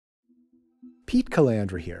Pete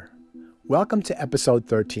Calandra here. Welcome to episode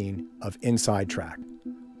 13 of Inside Track.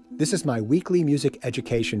 This is my weekly music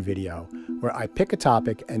education video where I pick a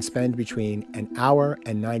topic and spend between an hour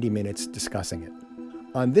and 90 minutes discussing it.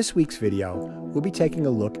 On this week's video, we'll be taking a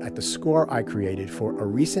look at the score I created for a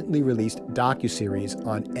recently released docuseries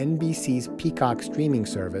on NBC's Peacock streaming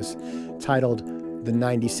service titled The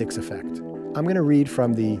 96 Effect. I'm going to read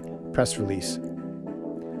from the press release.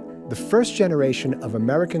 The first generation of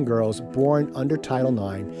American girls born under Title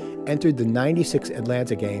IX entered the 96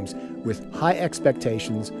 Atlanta Games with high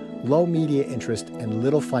expectations, low media interest, and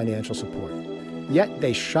little financial support. Yet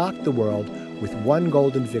they shocked the world with one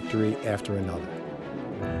golden victory after another.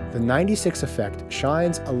 The 96 Effect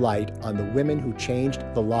shines a light on the women who changed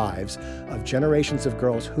the lives of generations of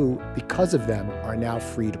girls who, because of them, are now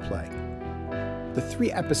free to play. The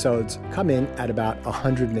 3 episodes come in at about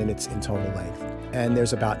 100 minutes in total length, and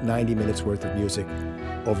there's about 90 minutes worth of music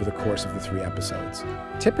over the course of the 3 episodes.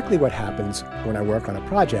 Typically what happens when I work on a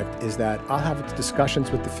project is that I'll have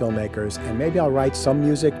discussions with the filmmakers, and maybe I'll write some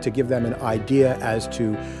music to give them an idea as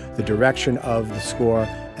to the direction of the score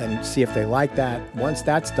and see if they like that. Once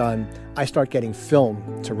that's done, I start getting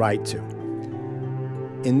film to write to.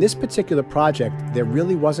 In this particular project, there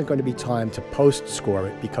really wasn't going to be time to post-score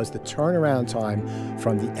it because the turnaround time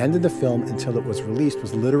from the end of the film until it was released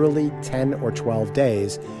was literally 10 or 12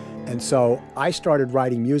 days. And so I started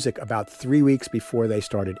writing music about 3 weeks before they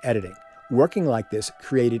started editing. Working like this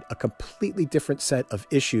created a completely different set of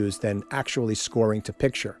issues than actually scoring to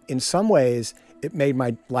picture. In some ways, it made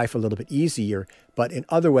my life a little bit easier, but in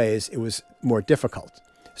other ways, it was more difficult.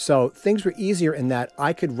 So things were easier in that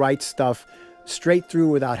I could write stuff straight through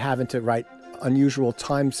without having to write unusual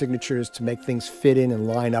time signatures to make things fit in and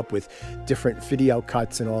line up with different video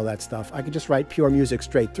cuts and all that stuff. I could just write pure music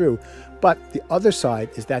straight through. But the other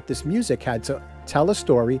side is that this music had to tell a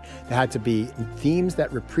story. There had to be themes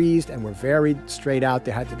that reprised and were varied straight out.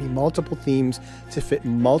 There had to be multiple themes to fit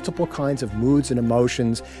multiple kinds of moods and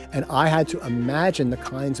emotions. And I had to imagine the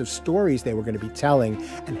kinds of stories they were going to be telling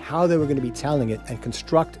and how they were going to be telling it and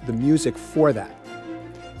construct the music for that.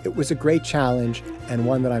 It was a great challenge and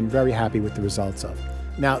one that I'm very happy with the results of.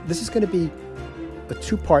 Now, this is going to be a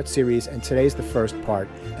 2-part series, and today's the first part,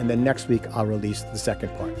 and then next week I'll release the second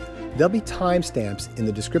part. There'll be timestamps in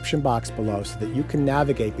the description box below so that you can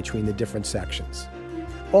navigate between the different sections.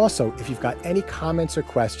 Also, if you've got any comments or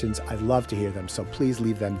questions, I'd love to hear them, so please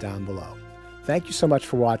leave them down below. Thank you so much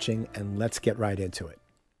for watching, and let's get right into it.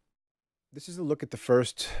 This is a look at the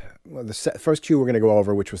first cue we're going to go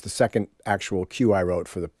over, which was the second actual cue I wrote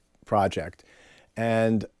for the project.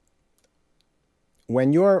 And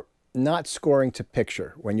when you're not scoring to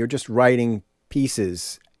picture, when you're just writing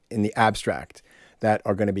pieces in the abstract that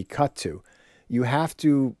are going to be cut to, you have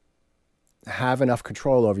to have enough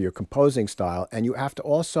control over your composing style, and you have to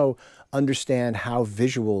also understand how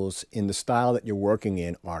visuals in the style that you're working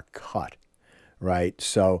in are cut, right?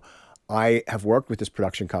 So I have worked with this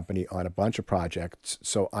production company on a bunch of projects,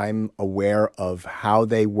 so I'm aware of how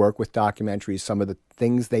they work with documentaries, some of the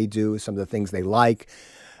things they do, some of the things they like,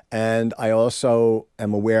 and I also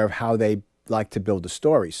am aware of how they like to build a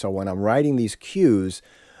story. So when I'm writing these cues,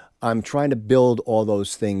 I'm trying to build all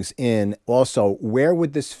those things in. Also, where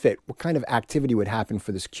would this fit? What kind of activity would happen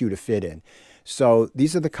for this cue to fit in? So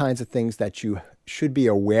these are the kinds of things that you should be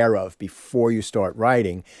aware of before you start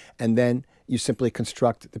writing, and then you simply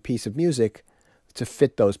construct the piece of music to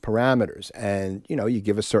fit those parameters. And, you know, you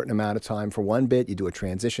give a certain amount of time for one bit, you do a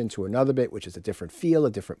transition to another bit, which is a different feel,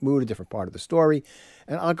 a different mood, a different part of the story.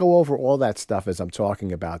 And I'll go over all that stuff as I'm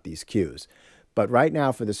talking about these cues. But right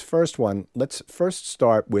now for this first one, let's first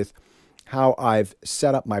start with how I've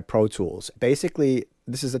set up my Pro Tools. Basically,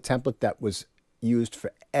 this is a template that was used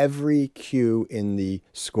for every cue in the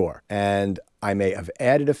score. And I may have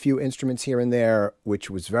added a few instruments here and there, which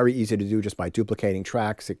was very easy to do just by duplicating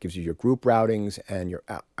tracks. It gives you your group routings and your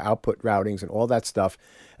output routings and all that stuff,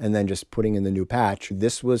 and then just putting in the new patch.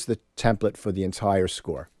 This was the template for the entire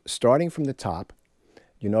score. Starting from the top,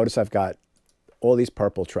 you notice I've got all these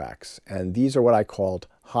purple tracks, and these are what I called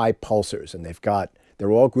high pulsers, and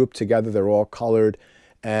they're all grouped together, they're all colored,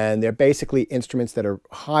 and they're basically instruments that are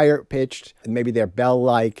higher pitched, and maybe they're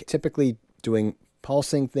bell-like, typically doing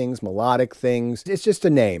pulsing things, melodic things. It's just a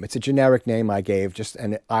name. It's a generic name I gave,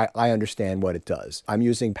 and I understand what it does. I'm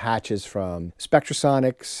using patches from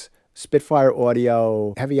Spectrasonics, Spitfire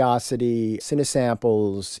Audio, Heaviosity,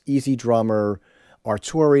 Cinesamples, Easy Drummer,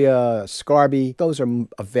 Arturia, Scarby. Those are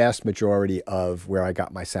a vast majority of where I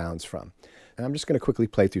got my sounds from. And I'm just going to quickly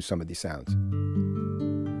play through some of these sounds.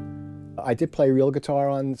 I did play real guitar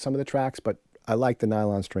on some of the tracks, but I like the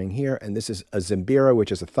nylon string here. And this is a Zimbira,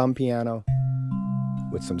 which is a thumb piano.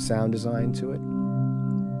 with some sound design to it.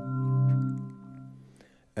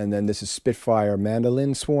 And then this is Spitfire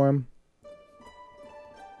mandolin swarm.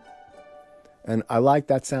 And I like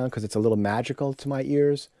that sound because it's a little magical to my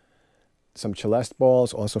ears. Some celeste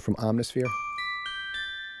balls, also from Omnisphere.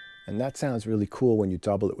 And that sounds really cool when you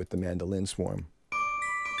double it with the mandolin swarm.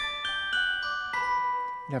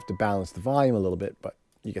 You have to balance the volume a little bit, but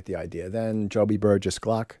you get the idea. Then Joby Burgess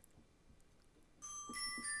Glock.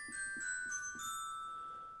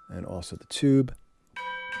 And also the tube.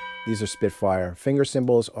 These are Spitfire. Finger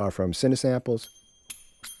cymbals are from Cinesamples.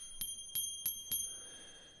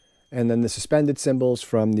 And then the suspended cymbals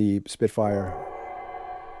from the Spitfire.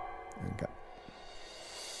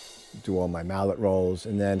 Do all my mallet rolls.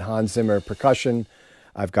 And then Hans Zimmer percussion.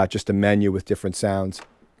 I've got just a menu with different sounds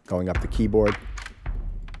going up the keyboard.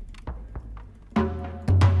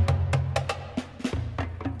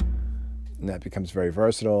 And that becomes very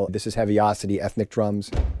versatile. This is Heaviosity ethnic drums,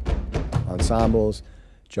 ensembles,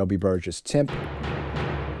 Joby Burgess timp.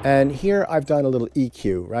 And here I've done a little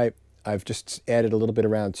EQ, right? I've just added a little bit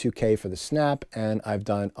around 2K for the snap, and I've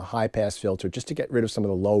done a high pass filter just to get rid of some of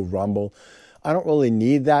the low rumble. I don't really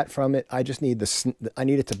need that from it. I just need I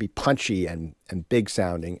need it to be punchy and big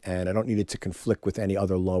sounding, and I don't need it to conflict with any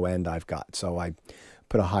other low end I've got. So I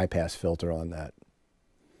put a high pass filter on that.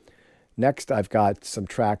 Next, I've got some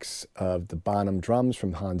tracks of the Bonham drums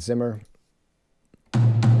from Hans Zimmer.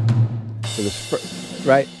 So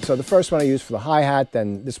so the first one I use for the hi-hat,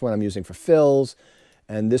 then this one I'm using for fills,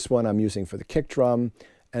 and this one I'm using for the kick drum.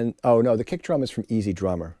 And oh no, the kick drum is from Easy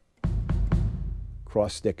Drummer.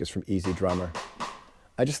 Cross stick is from Easy Drummer.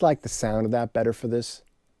 I just like the sound of that better for this.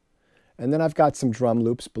 And then I've got some drum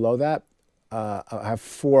loops below that. I have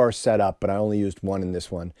 4 set up, but I only used 1 in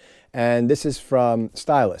this one. And this is from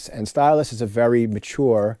Stylus. And Stylus is a very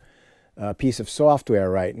mature piece of software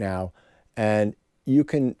right now. And you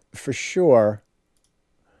can, for sure,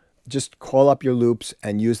 just call up your loops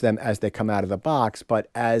and use them as they come out of the box. But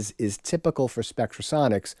as is typical for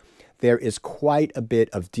Spectrasonics, there is quite a bit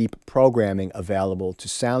of deep programming available to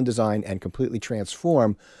sound design and completely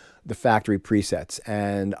transform the factory presets.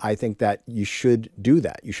 And I think that you should do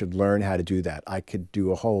that. You should learn how to do that. I could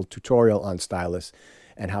do a whole tutorial on Stylus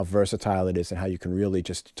and how versatile it is and how you can really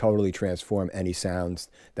just totally transform any sounds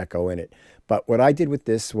that go in it. But what I did with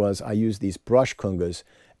this was I used these brush kungas,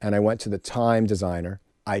 and I went to the time designer.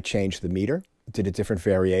 I changed the meter, did a different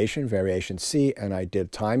variation, variation C, and I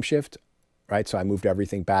did time shift, right? So I moved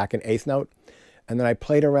everything back an eighth note. And then I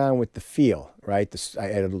played around with the feel, right? I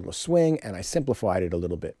added a little swing and I simplified it a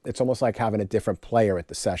little bit. It's almost like having a different player at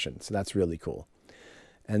the session. So that's really cool.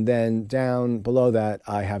 And then down below that,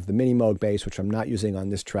 I have the Mini Moog bass, which I'm not using on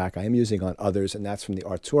this track. I am using on others, and that's from the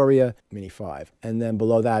Arturia Mini 5. And then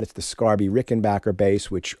below that, it's the Scarby Rickenbacker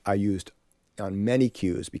bass, which I used on many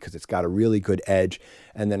cues because it's got a really good edge.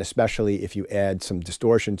 And then especially if you add some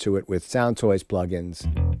distortion to it with Soundtoys plugins,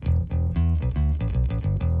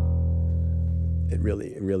 it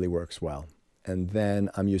really works well. And then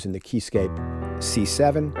I'm using the Keyscape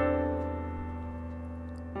C7.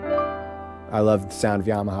 I love the sound of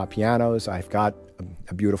Yamaha pianos. I've got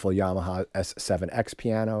a beautiful Yamaha S7X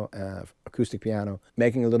piano, acoustic piano,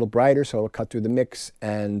 making it a little brighter so it'll cut through the mix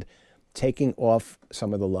and taking off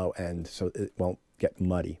some of the low end so it won't get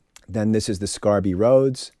muddy. Then this is the Scarby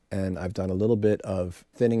Rhodes, and I've done a little bit of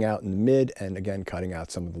thinning out in the mid and again cutting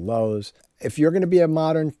out some of the lows. If you're going to be a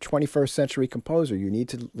modern 21st century composer, you need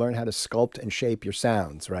to learn how to sculpt and shape your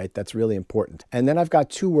sounds, right? That's really important. And then I've got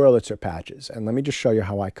 2 Wurlitzer patches, and let me just show you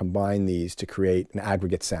how I combine these to create an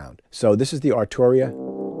aggregate sound. So this is the Arturia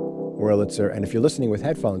Wurlitzer, and if you're listening with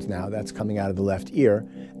headphones now, that's coming out of the left ear,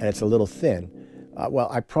 and it's a little thin. Well,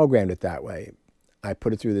 I programmed it that way. I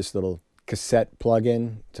put it through this little cassette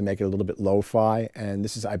plugin to make it a little bit lo-fi, and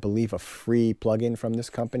this is, I believe, a free plugin from this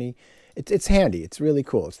company. It's handy. It's really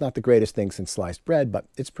cool. It's not the greatest thing since sliced bread, but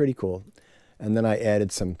it's pretty cool. And then I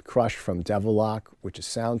added some Crush from Devil Lock, which is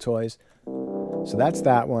Soundtoys. So that's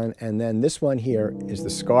that one. And then this one here is the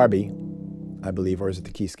Scarby, I believe, or is it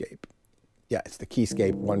the Keyscape? Yeah, it's the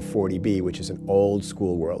Keyscape 140B, which is an old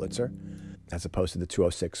school Wurlitzer, as opposed to the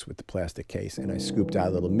 206 with the plastic case. And I scooped out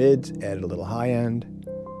a little mids, added a little high end,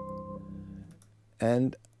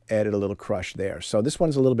 and added a little crush there. So this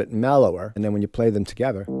one's a little bit mellower. And then when you play them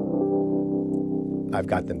together, I've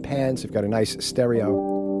got them panned, so I've got a nice stereo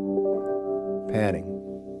panning.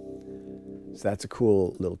 So that's a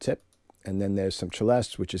cool little tip. And then there's some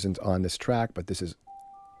celeste, which isn't on this track, but this is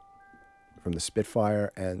from the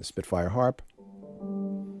Spitfire and the Spitfire harp.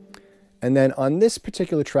 And then on this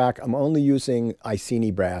particular track, I'm only using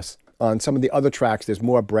Iceni brass. On some of the other tracks, there's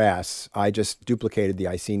more brass. I just duplicated the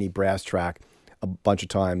Iceni brass track. a bunch of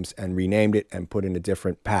times and renamed it and put in a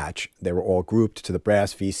different patch. They were all grouped to the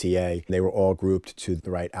brass VCA. They were all grouped to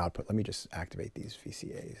the right output. Let me just activate these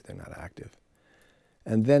VCAs. They're not active.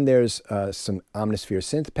 And then there's some Omnisphere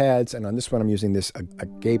synth pads, and on this one I'm using this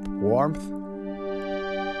Agape Warmth,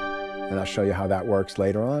 and I'll show you how that works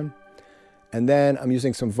later on. And then I'm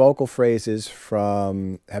using some vocal phrases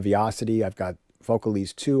from Heaviosity. I've got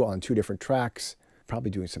Vocalese 2 on 2 different tracks. Probably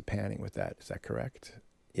doing some panning with that, is that correct?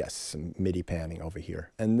 Yes, some MIDI panning over here.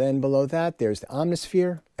 And then below that, there's the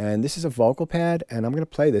Omnisphere, and this is a vocal pad, and I'm gonna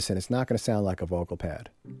play this, and it's not gonna sound like a vocal pad.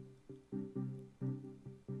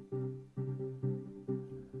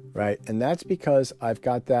 Right, and that's because I've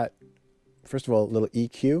got that, first of all, a little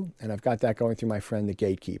EQ, and I've got that going through my friend the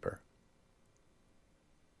Gatekeeper.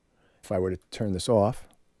 If I were to turn this off,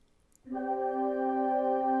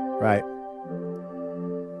 right,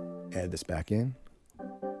 add this back in.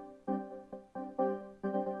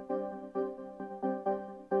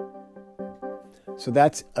 So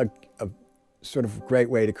that's a sort of great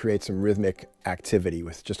way to create some rhythmic activity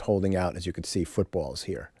with just holding out, as you can see, footballs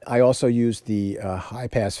here. I also use the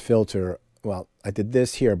high-pass filter. Well, I did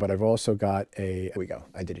this here, but I've also got a, here we go,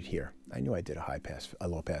 I did it here. I knew I did a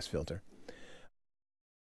low-pass filter.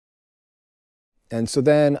 And so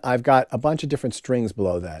then I've got a bunch of different strings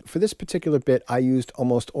below that. For this particular bit, I used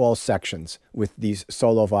almost all sections with these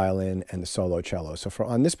solo violin and the solo cello. So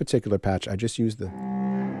on this particular patch, I just used the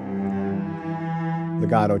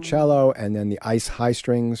legato cello and then the ice high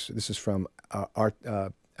strings. This is from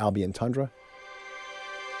Albion Tundra.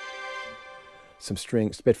 Some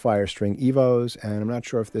Spitfire string Evos, and I'm not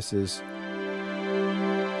sure if this is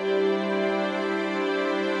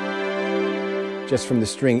just from the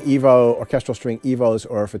string Evo, orchestral string Evos,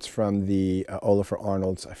 or if it's from the Olafur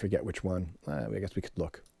Arnold's, I forget which one. I guess we could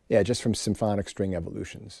look. Yeah, just from Symphonic String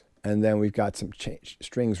Evolutions. And then we've got some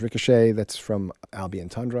strings Ricochet, that's from Albion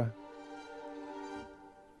Tundra.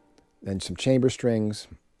 Then some chamber strings,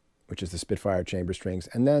 which is the Spitfire chamber strings.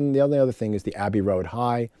 And then the only other thing is the Abbey Road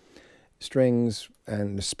High strings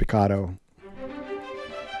and the spiccato.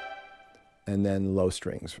 And then low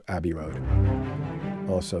strings, Abbey Road,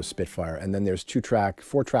 also Spitfire. And then there's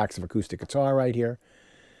 4 tracks of acoustic guitar right here.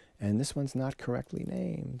 And this one's not correctly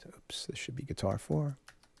named. Oops, this should be guitar 4.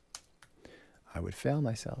 I would fail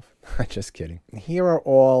myself. Just kidding. Here are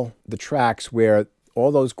all the tracks where all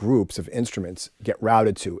those groups of instruments get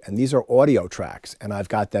routed to, and these are audio tracks, and I've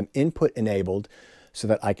got them input enabled so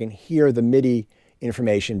that I can hear the MIDI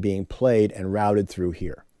information being played and routed through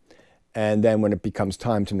here. And then when it becomes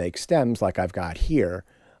time to make stems, like I've got here,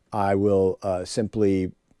 I will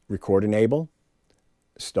simply record enable,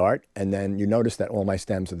 start, and then you notice that all my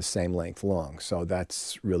stems are the same length long, so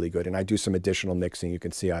that's really good. And I do some additional mixing. You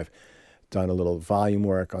can see I've done a little volume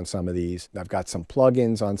work on some of these. I've got some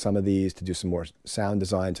plugins on some of these to do some more sound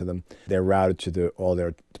design to them. They're routed to all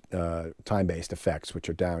their time-based effects, which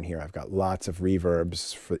are down here. I've got lots of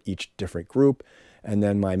reverbs for each different group. And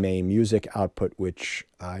then my main music output, which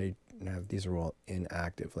I have, these are all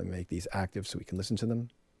inactive. Let me make these active so we can listen to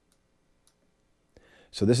them.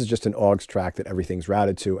 So this is just an aux track that everything's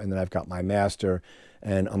routed to, and then I've got my master,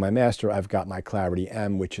 and on my master I've got my Clarity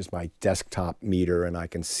M, which is my desktop meter, and I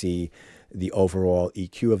can see the overall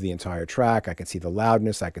EQ of the entire track. I can see the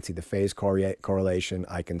loudness, I can see the phase correlation,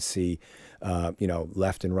 I can see you know,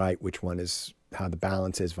 left and right, which one is, how the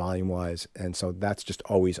balance is volume-wise, and so that's just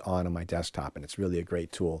always on my desktop, and it's really a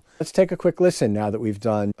great tool. Let's take a quick listen now that we've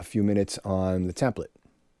done a few minutes on the template.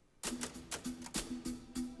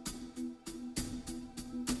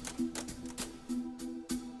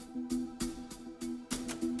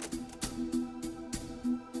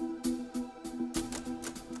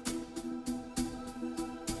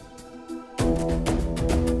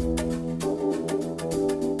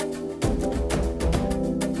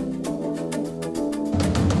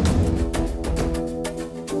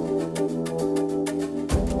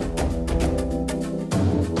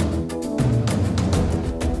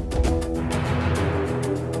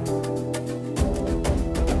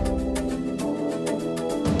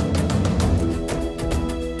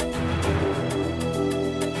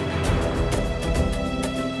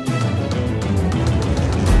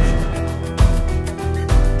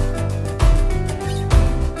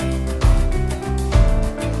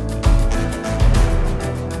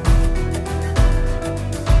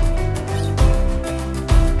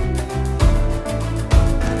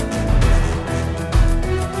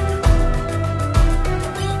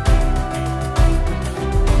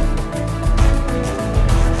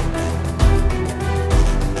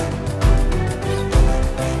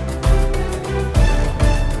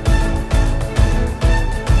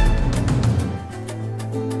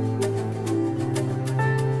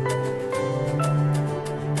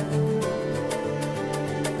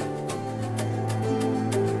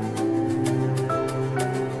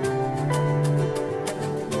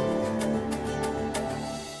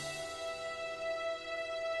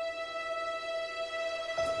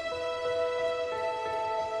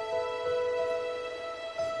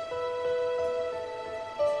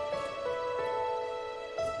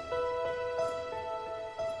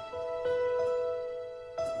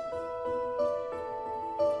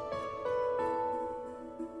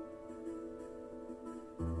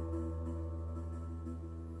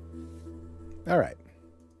 All right.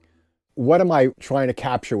 What am I trying to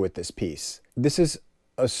capture with this piece? This is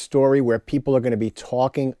a story where people are going to be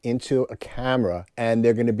talking into a camera and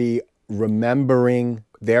they're going to be remembering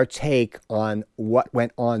their take on what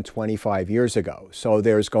went on 25 years ago. So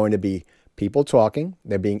there's going to be people talking,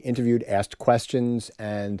 they're being interviewed, asked questions,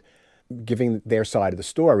 and giving their side of the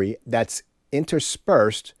story that's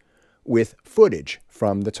interspersed with footage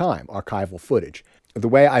from the time, archival footage. The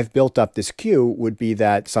way I've built up this cue would be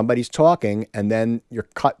that somebody's talking and then you're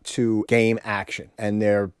cut to game action. And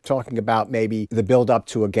they're talking about maybe the build up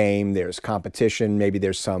to a game, there's competition, maybe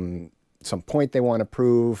there's some point they want to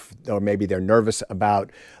prove, or maybe they're nervous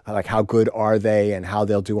about like how good are they and how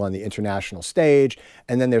they'll do on the international stage.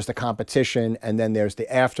 And then there's the competition, and then there's the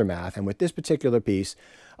aftermath. And with this particular piece,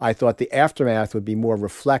 I thought the aftermath would be more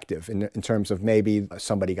reflective in terms of maybe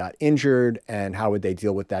somebody got injured and how would they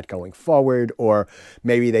deal with that going forward, or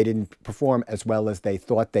maybe they didn't perform as well as they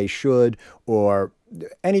thought they should, or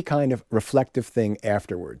any kind of reflective thing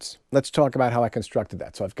afterwards. Let's talk about how I constructed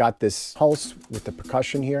that. So I've got this pulse with the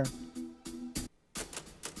percussion here.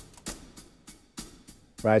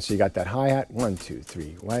 Right, so you got that hi-hat, 1, 2,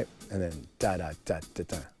 3, right? And then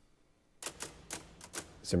da-da-da-da-da.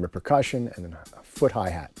 Some percussion, and then a foot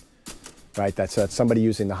hi-hat, right? That's somebody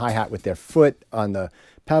using the hi-hat with their foot on the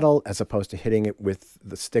pedal as opposed to hitting it with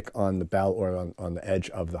the stick on the bell or on the edge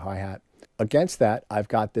of the hi-hat. Against that, I've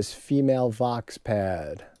got this female Vox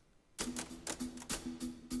pad.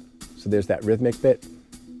 So there's that rhythmic bit.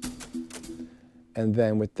 And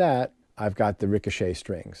then with that, I've got the ricochet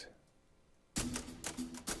strings.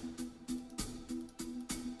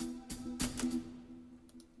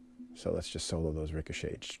 So let's just solo those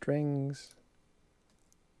ricocheted strings.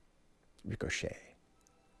 Ricochet.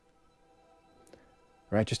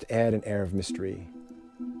 All right, just add an air of mystery.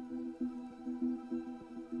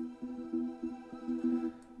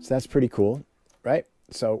 So that's pretty cool, right?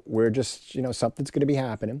 So we're just, you know, something's going to be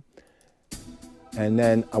happening. And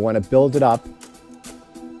then I want to build it up.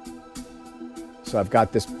 So I've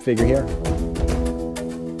got this figure here.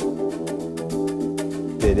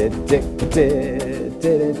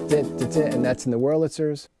 And that's in the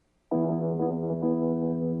Wurlitzers. And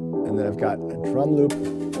then I've got a drum loop.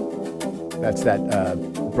 That's that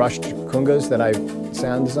brushed kungas that I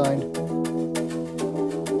sound designed.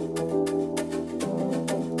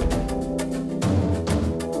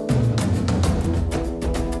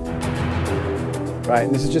 Right,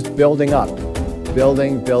 and this is just building up.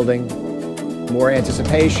 Building, more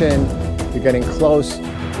anticipation, you're getting close.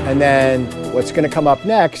 And then what's going to come up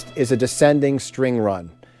next is a descending string run.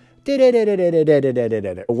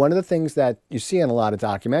 One of the things that you see in a lot of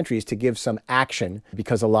documentaries to give some action,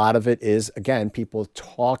 because a lot of it is, again, people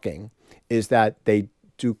talking, is that they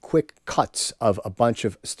do quick cuts of a bunch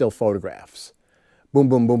of still photographs. Boom,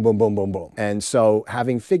 boom, boom, boom, boom, boom, boom. And so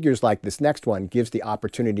having figures like this next one gives the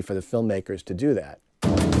opportunity for the filmmakers to do that.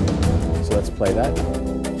 So let's play that.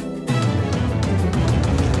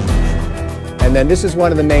 And then this is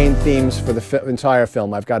one of the main themes for the entire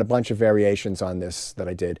film. I've got a bunch of variations on this that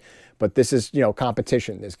I did, but this is, you know,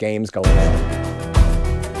 competition. There's games going on.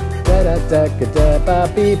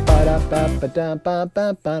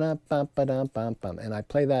 And I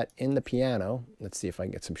play that in the piano. Let's see if I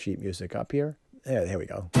can get some sheet music up here. Yeah, here we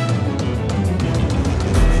go.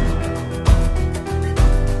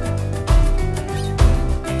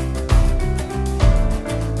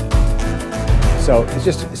 So it's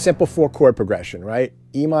just a simple 4-chord progression, right?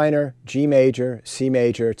 E minor, G major, C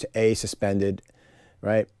major to A suspended,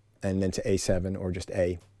 right? And then to A7 or just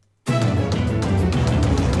A.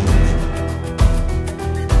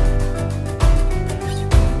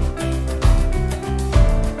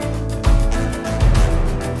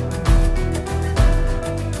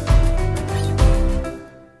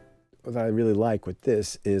 What I really like with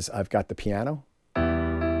this is I've got the piano.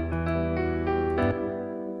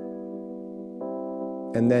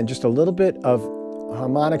 And then just a little bit of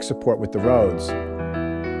harmonic support with the Rhodes.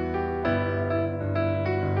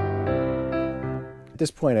 At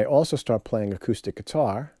this point, I also start playing acoustic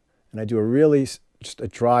guitar, and I do a really, just a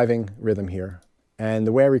driving rhythm here. And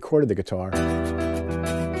the way I recorded the guitar,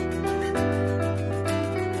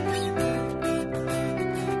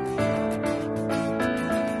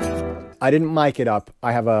 I didn't mic it up.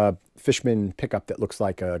 I have a Fishman pickup that looks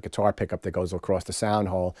like a guitar pickup that goes across the sound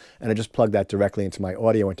hole, and I just plugged that directly into my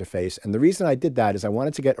audio interface. And the reason I did that is I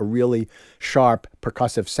wanted to get a really sharp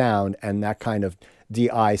percussive sound, and that kind of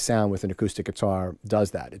DI sound with an acoustic guitar does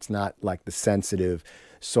that. It's not like the sensitive,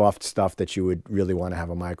 soft stuff that you would really want to have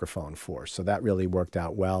a microphone for. So that really worked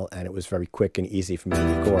out well, and it was very quick and easy for me to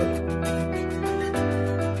record.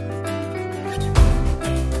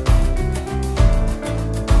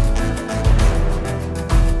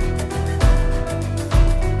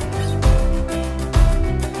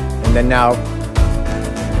 And then now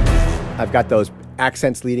I've got those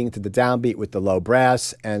accents leading to the downbeat with the low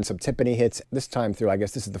brass and some timpani hits. This time through, I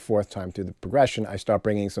guess this is the fourth time through the progression, I start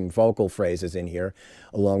bringing some vocal phrases in here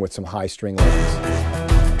along with some high string lines.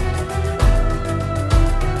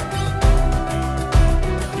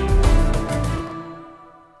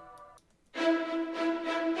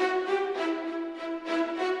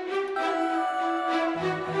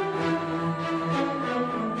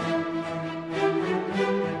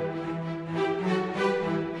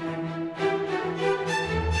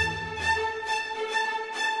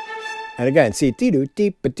 And again, see,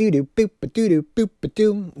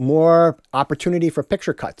 more opportunity for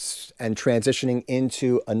picture cuts and transitioning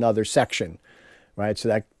into another section, right? So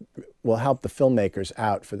that will help the filmmakers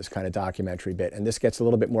out for this kind of documentary bit. And this gets a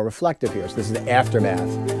little bit more reflective here. So this is the aftermath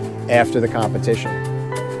after the competition.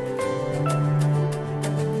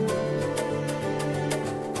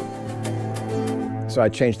 So I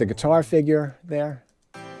changed the guitar figure there.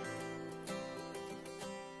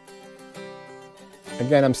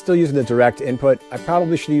 Again, I'm still using the direct input. I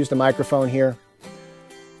probably should use the microphone here.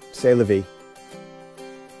 C'est la vie.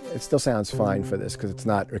 It still sounds fine for this because it's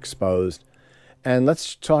not exposed. And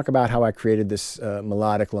let's talk about how I created this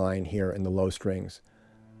melodic line here in the low strings.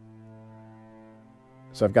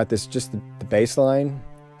 So I've got this, just the bass line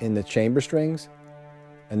in the chamber strings,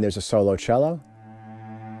 and there's a solo cello.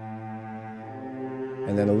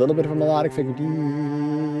 And then a little bit of a melodic figure.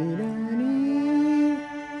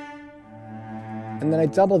 And then I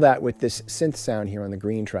double that with this synth sound here on the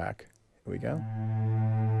green track. Here we go.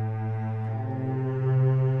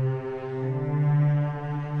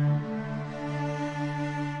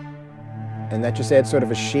 And that just adds sort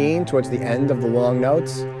of a sheen towards the end of the long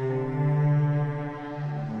notes.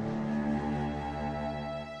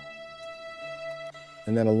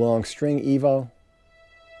 And then a long string evo.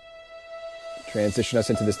 Transition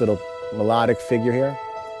us into this little melodic figure here.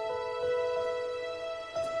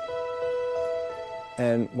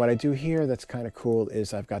 And what I do here that's kind of cool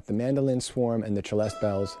is I've got the mandolin swarm and the celeste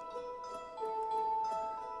bells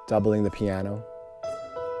doubling the piano,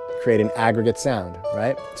 create an aggregate sound,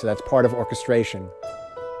 right? So that's part of orchestration.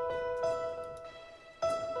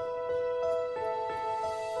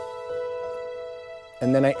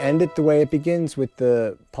 And then I end it the way it begins with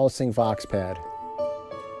the pulsing vox pad.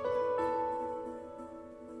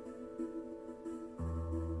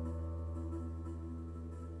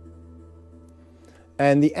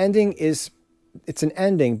 And the ending is, it's an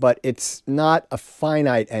ending, but it's not a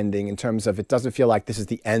finite ending in terms of it doesn't feel like this is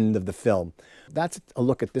the end of the film. That's a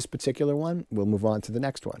look at this particular one. We'll move on to the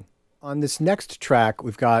next one. On this next track,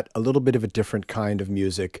 we've got a little bit of a different kind of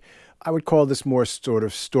music. I would call this more sort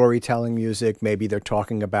of storytelling music. Maybe they're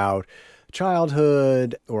talking about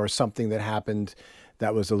childhood or something that happened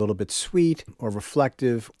that was a little bit sweet or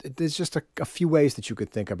reflective. There's just a few ways that you could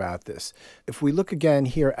think about this. If we look again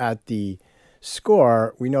here at the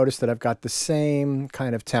score, we notice that I've got the same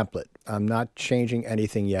kind of template. I'm not changing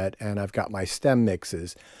anything yet, and I've got my stem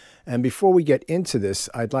mixes. And before we get into this,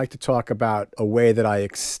 I'd like to talk about a way that I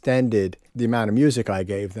extended the amount of music I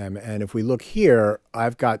gave them. And if we look here,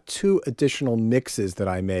 I've got 2 additional mixes that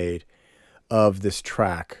I made of this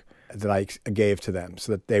track that I gave to them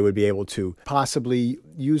so that they would be able to possibly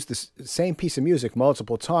use the same piece of music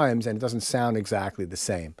multiple times and it doesn't sound exactly the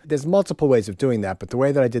same. There's multiple ways of doing that, but the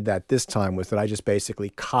way that I did that this time was that I just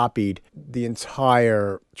basically copied the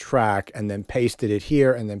entire track and then pasted it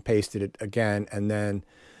here and then pasted it again and then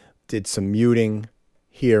did some muting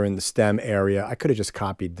here in the stem area. I could have just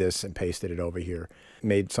copied this and pasted it over here.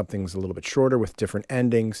 Made some things a little bit shorter with different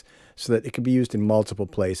endings so that it can be used in multiple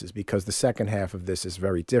places because the second half of this is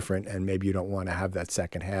very different and maybe you don't want to have that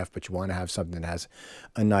second half, but you want to have something that has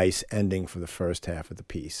a nice ending for the first half of the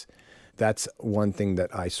piece. That's one thing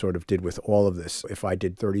that I sort of did with all of this. If I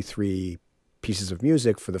did 33 pieces of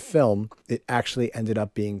music for the film, it actually ended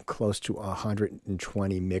up being close to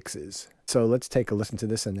 120 mixes. So let's take a listen to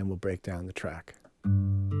this and then we'll break down the track.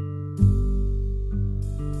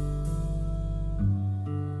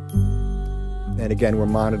 And again, we're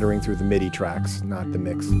monitoring through the MIDI tracks, not the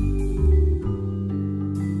mix.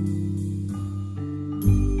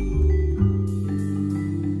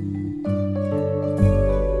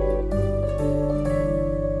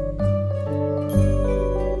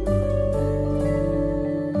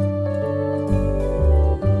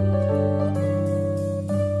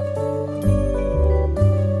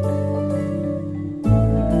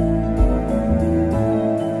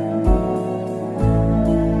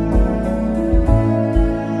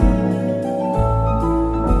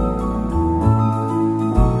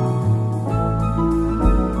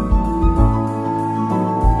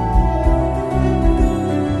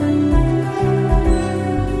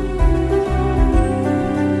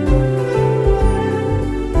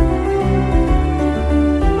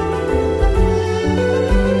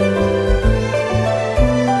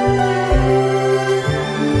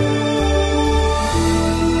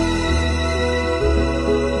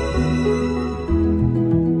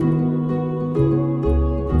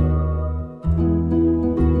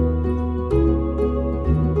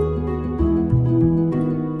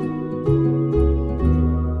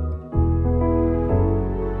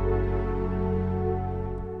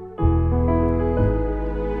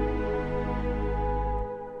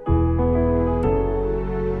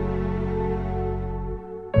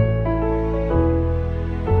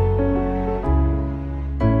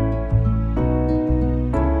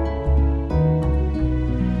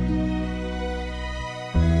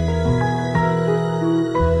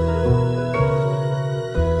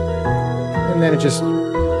 just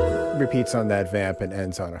repeats on that vamp and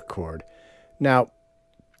ends on a chord. Now,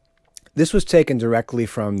 this was taken directly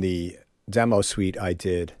from the demo suite I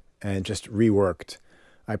did and just reworked.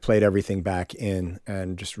 I played everything back in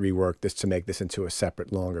and just reworked this to make this into a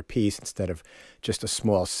separate longer piece instead of just a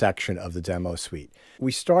small section of the demo suite.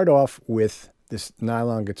 We start off with this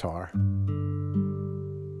nylon guitar.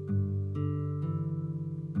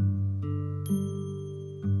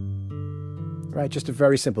 Right, just a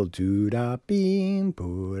very simple do-da-beam,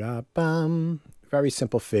 boo-da-bum. Very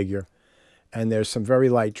simple figure. And there's some very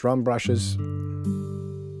light drum brushes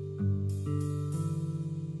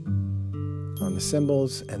on the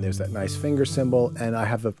cymbals, and there's that nice finger cymbal, and I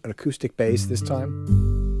have an acoustic bass this time.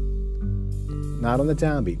 Not on the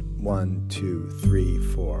downbeat. 1, 2, 3,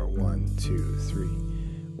 4, 1, 2, 3,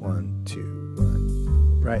 1, 2,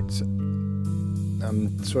 1. Right, so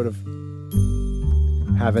I'm sort of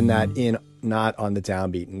having that in, not on the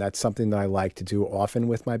downbeat, and that's something that I like to do often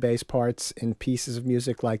with my bass parts in pieces of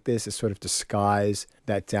music like this, is sort of disguise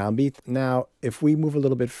that downbeat. Now, if we move a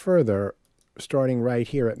little bit further, starting right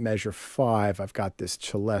here at measure 5, I've got this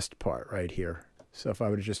celeste part right here. So if I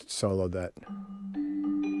were to just solo that.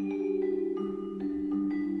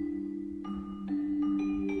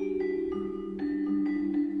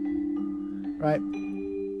 Right.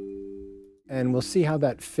 And we'll see how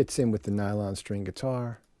that fits in with the nylon string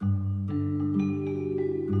guitar.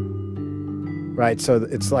 Right, so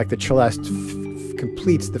it's like the celeste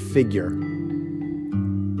completes the figure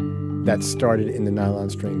that started in the nylon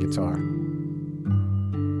string guitar.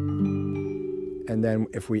 And then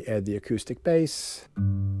if we add the acoustic bass,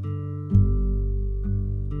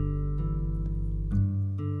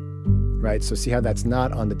 right, so see how that's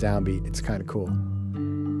not on the downbeat? It's kind of cool.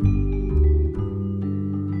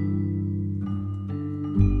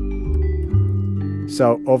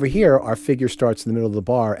 So over here, our figure starts in the middle of the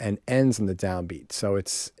bar and ends in the downbeat. So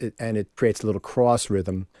it creates a little cross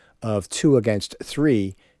rhythm of 2 against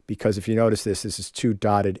 3, because if you notice this is 2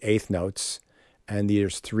 dotted eighth notes, and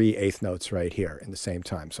there's 3 eighth notes right here in the same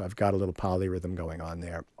time. So I've got a little polyrhythm going on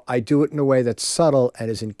there. I do it in a way that's subtle and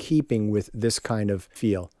is in keeping with this kind of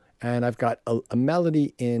feel. And I've got a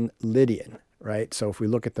melody in Lydian, right? So if we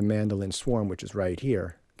look at the mandolin swarm, which is right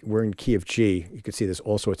here, we're in key of G. You can see there's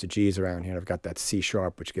all sorts of G's around here. I've got that C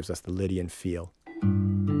sharp, which gives us the Lydian feel.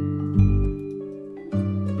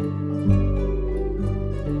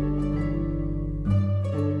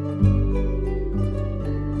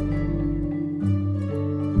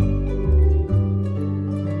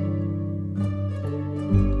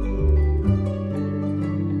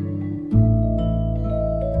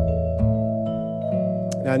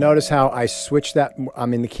 Now notice how I switch that.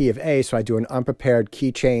 I'm in the key of A, so I do an unprepared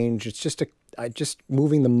key change. It's just just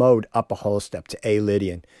moving the mode up a whole step to A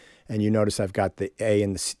Lydian. And you notice I've got the A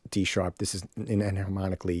and the D sharp. This is an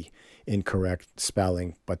enharmonically incorrect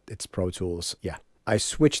spelling, but it's Pro Tools. Yeah. I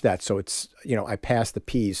switch that so it's, you know, I pass the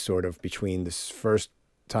P's sort of between this first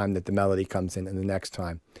time that the melody comes in and the next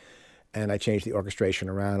time. And I change the orchestration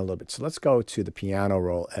around a little bit. So let's go to the piano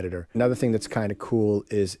roll editor. Another thing that's kind of cool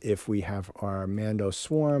is if we have our Mando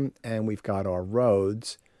Swarm and we've got our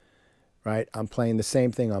Rhodes, right? I'm playing the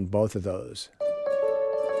same thing on both of those.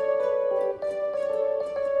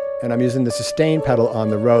 And I'm using the sustain pedal on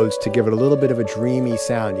the Rhodes to give it a little bit of a dreamy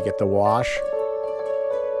sound. You get the wash.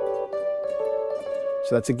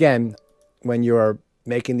 So that's, again, when you're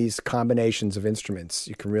making these combinations of instruments,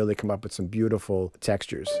 you can really come up with some beautiful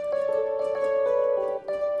textures.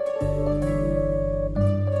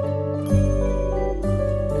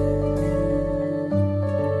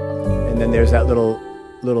 And then there's that little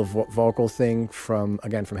vocal thing from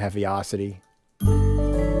Heaviosity.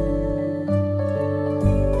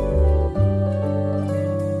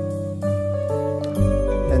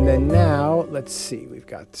 And then now, let's see, we've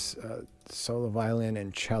got solo violin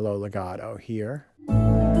and cello legato here.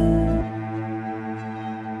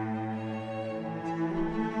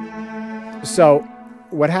 So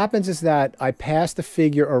what happens is that I pass the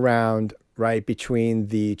figure around, right, between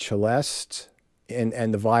the celeste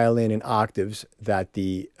and the violin in octaves that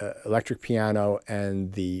the electric piano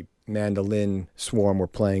and the mandolin swarm were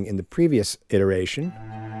playing in the previous iteration.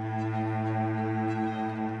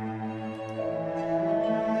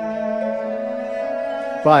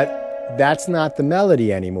 But that's not the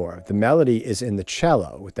melody anymore. The melody is in the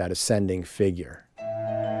cello with that ascending figure.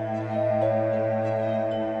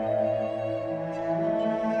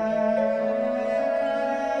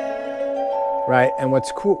 Right, and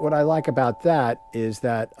what's cool, what I like about that is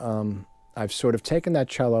that I've sort of taken that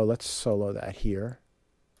cello, let's solo that here.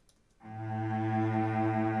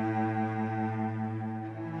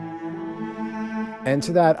 And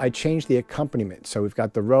to that, I changed the accompaniment. So we've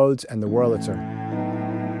got the Rhodes and the Wurlitzer.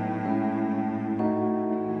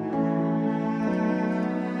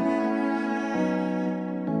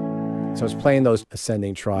 So it's playing those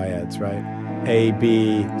ascending triads, right? A,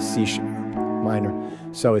 B, C sharp minor.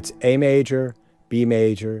 So it's A major, B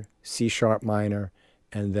major, C sharp minor,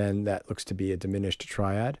 and then that looks to be a diminished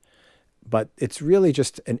triad. But it's really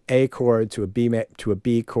just an A chord to a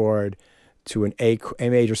B chord to an A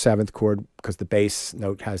major seventh chord, because the bass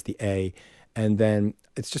note has the A, and then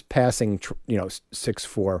it's just passing,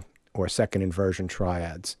 6/4 or second inversion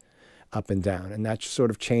triads up and down, and that sort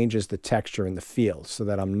of changes the texture and the feel, so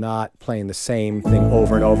that I'm not playing the same thing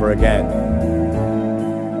over and over again.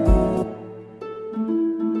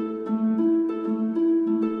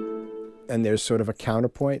 And there's sort of a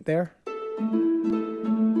counterpoint there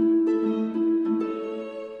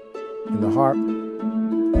in the harp.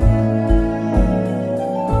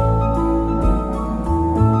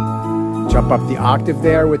 Jump up the octave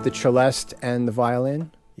there with the celeste and the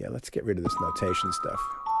violin. Yeah, let's get rid of this notation stuff.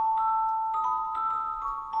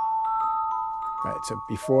 All right, so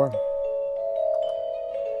before.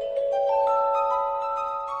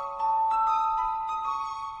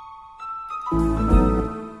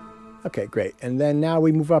 Okay, great. And then now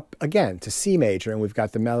we move up again to C major, and we've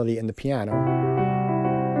got the melody and the piano.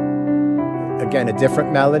 Again, a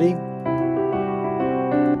different melody.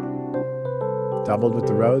 Doubled with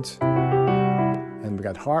the Rhodes. And we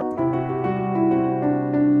got harp.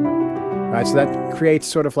 Right, so that creates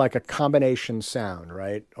sort of like a combination sound,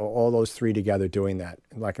 right? All those three together doing that,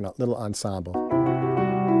 like a little ensemble.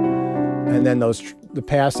 And then the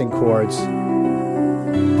passing chords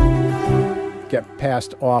get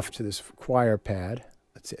passed off to this choir pad.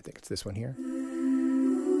 Let's see, I think it's this one here.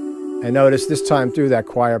 And notice this time through, that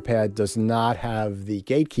choir pad does not have the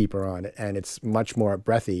gatekeeper on it, and it's much more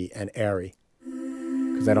breathy and airy,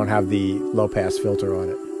 because I don't have the low-pass filter on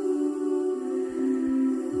it.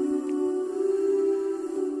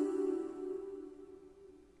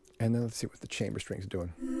 And then let's see what the chamber strings are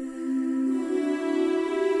doing.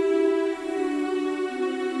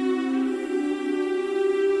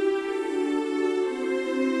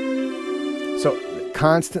 So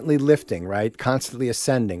constantly lifting, right? Constantly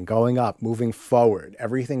ascending, going up, moving forward.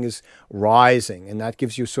 Everything is rising, and that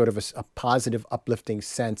gives you sort of a positive, uplifting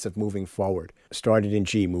sense of moving forward. Started in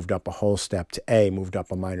G, moved up a whole step to A, moved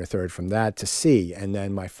up a minor third from that to C, and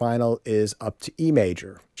then my final is up to E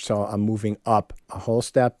major. So I'm moving up a whole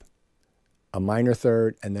step, a minor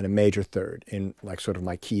third, and then a major third in like sort of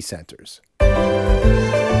my key centers.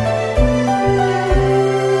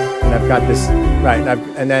 And I've got this, right,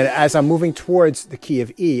 and then as I'm moving towards the key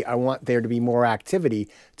of E, I want there to be more activity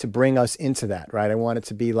to bring us into that, right? I want it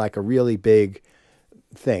to be like a really big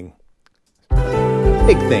thing.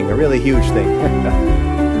 Big thing, a really huge thing.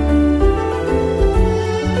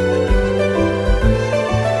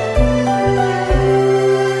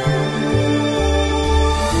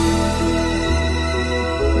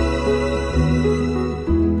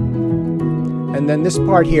 And then this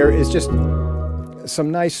part here is just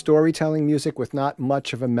some nice storytelling music with not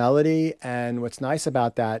much of a melody. And what's nice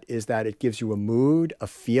about that is that it gives you a mood, a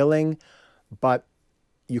feeling, but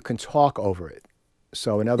you can talk over it.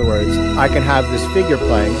 So in other words, I can have this figure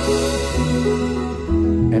playing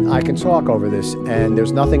and I can talk over this, and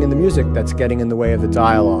there's nothing in the music that's getting in the way of the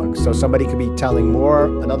dialogue. So somebody could be telling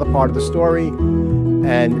another part of the story,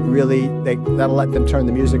 and really that'll let them turn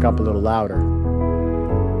the music up a little louder.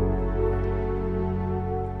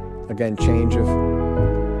 Again, change of...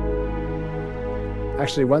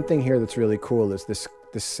 Actually, one thing here that's really cool is this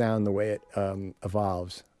sound, the way it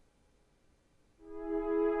evolves.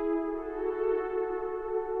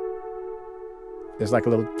 There's like a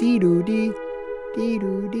little dee-doo-dee,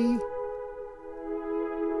 dee-doo-dee.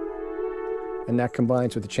 And that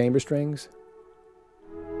combines with the chamber strings.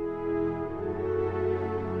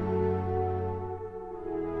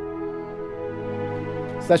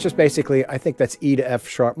 So that's just basically, I think that's E to F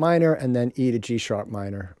sharp minor, and then E to G sharp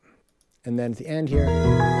minor. And then at the end here,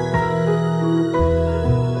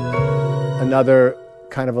 another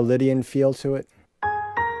kind of a Lydian feel to it.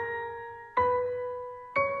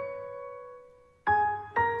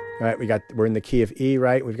 All right, we're in the key of E,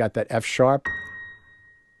 right? We've got that F sharp.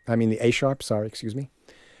 I mean the A sharp, sorry, excuse me.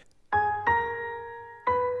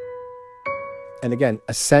 And again,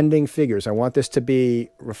 ascending figures. I want this to be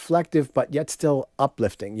reflective, but yet still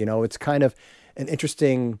uplifting. You know, it's kind of an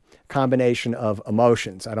interesting combination of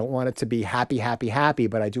emotions. I don't want it to be happy, happy, happy,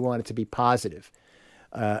 but I do want it to be positive,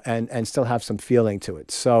 and still have some feeling to it.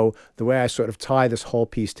 So the way I sort of tie this whole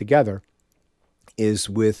piece together is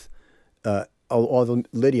with all the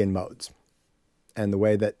Lydian modes. and the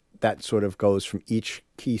way that that sort of goes from each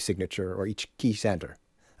key signature or each key center.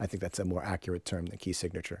 I think that's a more accurate term than key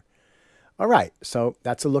signature. All right, so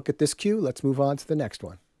that's a look at this cue. Let's move on to the next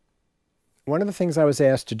one. One of the things I was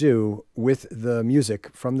asked to do with the music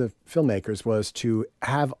from the filmmakers was to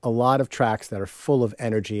have a lot of tracks that are full of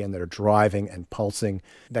energy and that are driving and pulsing,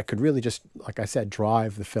 that could really just, like I said,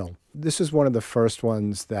 drive the film. This is one of the first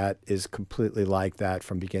ones that is completely like that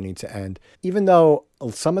from beginning to end. Even though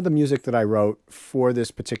some of the music that I wrote for this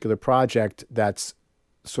particular project, that's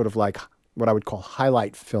sort of like what I would call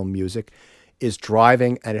highlight film music, is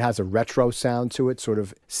driving, and it has a retro sound to it, sort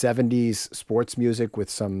of 70s sports music with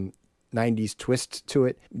some 90s twist to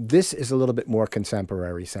it. This is a little bit more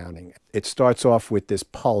contemporary sounding. It starts off with this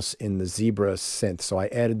pulse in the Zebra synth. So I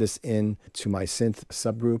added this in to my synth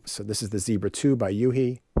subgroup. So this is the Zebra 2 by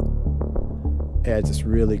Yuhi. Adds this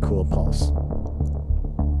really cool pulse.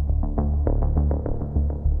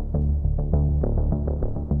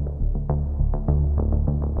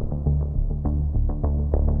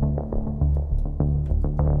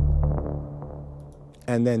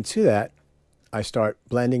 And then to that, I start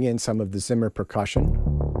blending in some of the Zimmer percussion.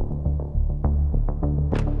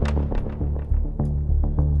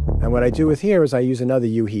 And what I do with here is I use another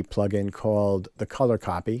Yuhi plugin called the Color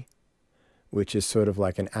Copy, which is sort of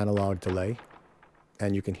like an analog delay.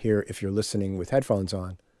 And you can hear, if you're listening with headphones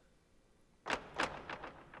on,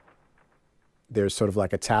 there's sort of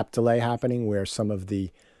like a tap delay happening where some of the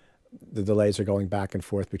delays are going back and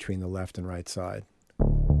forth between the left and right side.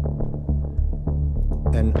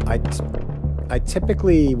 And I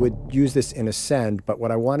typically would use this in Ascend, but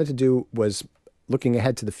what I wanted to do was, looking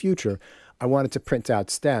ahead to the future, I wanted to print out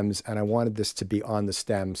stems, and I wanted this to be on the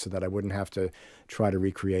stem so that I wouldn't have to try to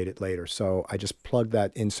recreate it later. So I just plugged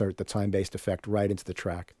that insert, the time-based effect, right into the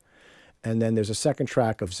track. And then there's a second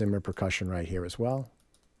track of Zimmer percussion right here as well.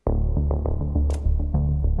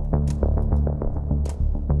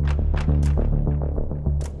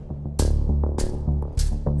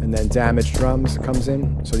 And then damaged drums comes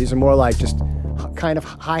in. So these are more like just kind of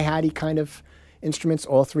hi-hatty kind of instruments,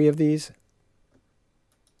 all three of these.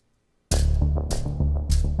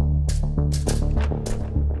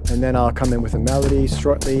 And then I'll come in with a melody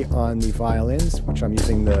shortly on the violins, which I'm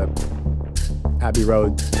using the Abbey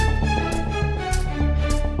Road.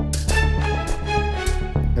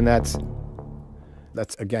 And that's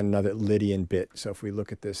again another Lydian bit. So if we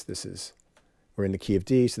look at this, we're in the key of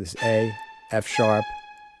D, so this is A, F sharp,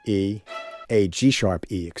 E, A, G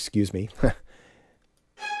sharp, E, excuse me.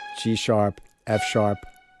 G sharp, F sharp,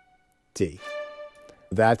 D.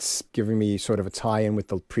 That's giving me sort of a tie-in with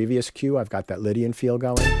the previous cue. I've got that Lydian feel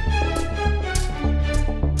going.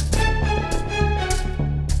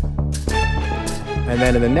 And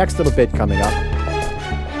then in the next little bit coming up,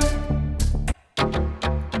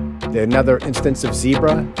 another instance of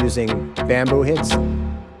Zebra using bamboo hits.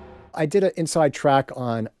 I did an inside track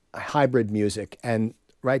on hybrid music, and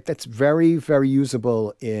that's very, very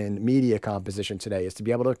usable in media composition today, is to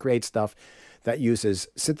be able to create stuff that uses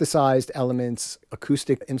synthesized elements,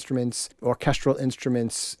 acoustic instruments, orchestral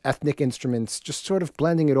instruments, ethnic instruments, just sort of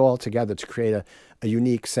blending it all together to create a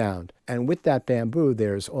unique sound. And with that bamboo,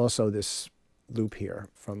 there's also this loop here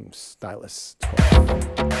from Stylus 12.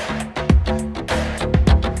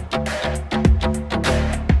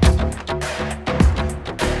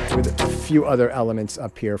 With a few other elements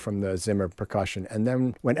up here from the Zimmer percussion. And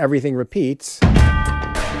then when everything repeats,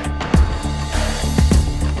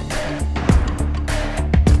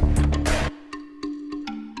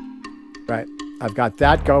 right, I've got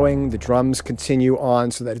that going. The drums continue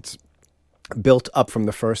on so that it's built up from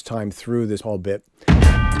the first time through this whole bit.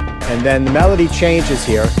 And then the melody changes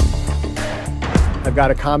here. I've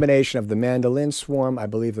got a combination of the mandolin swarm, I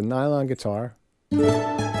believe the nylon guitar,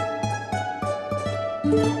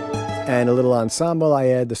 and a little ensemble. I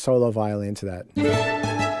add the solo violin to that.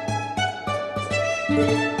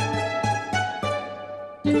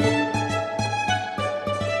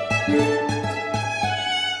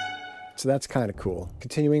 So that's kind of cool.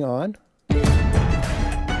 Continuing on.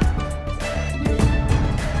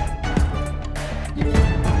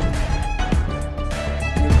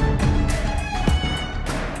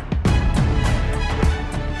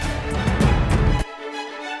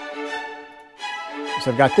 So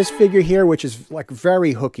I've got this figure here, which is like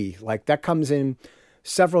very hooky. Like that comes in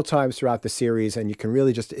several times throughout the series, and you can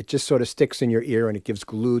really it just sort of sticks in your ear and it gives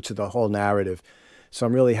glue to the whole narrative. So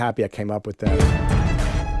I'm really happy I came up with that.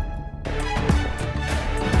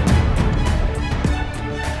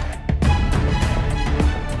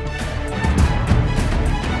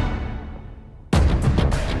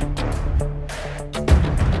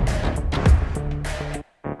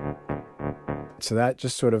 So so that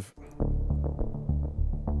just sort of,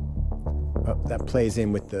 that plays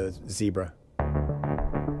in with the zebra.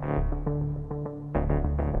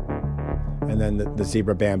 And then the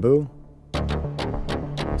zebra bamboo.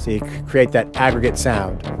 So you create that aggregate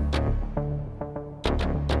sound.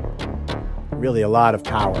 Really a lot of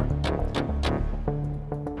power.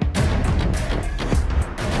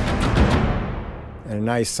 And a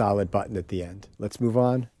nice solid button at the end. Let's move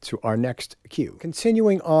on to our next cue.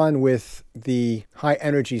 Continuing on with the high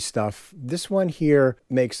energy stuff, this one here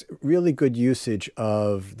makes really good usage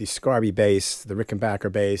of the Scarby bass, the Rickenbacker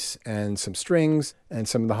bass, and some strings and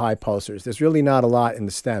some of the high pulsers. There's really not a lot in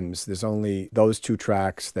the stems. There's only those two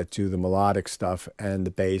tracks that do the melodic stuff and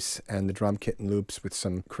the bass and the drum kit and loops with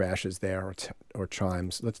some crashes there or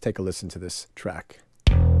chimes. Let's take a listen to this track.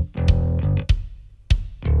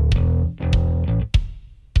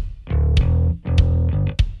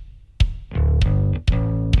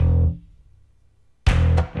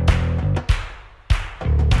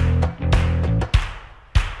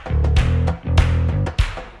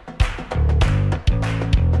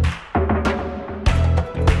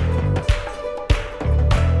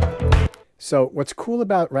 So what's cool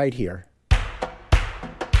about right here,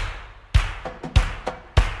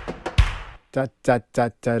 that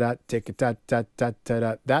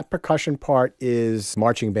percussion part is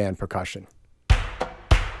marching band percussion.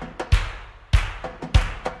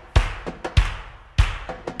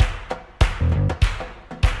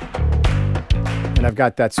 And I've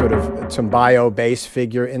got that sort of Tumbayo bass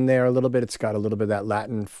figure in there a little bit. It's got a little bit of that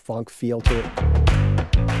Latin funk feel to it.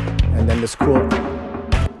 And then this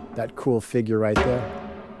that cool figure right there.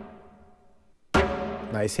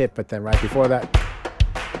 Nice hit, but then right before that.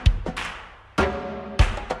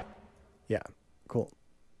 Yeah, cool.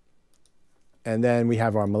 And then we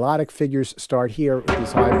have our melodic figures start here with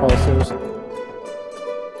these high pulsers.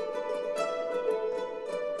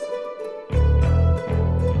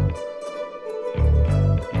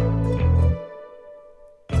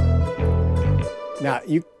 Now,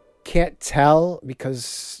 you can't tell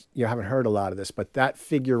because you haven't heard a lot of this, but that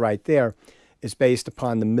figure right there is based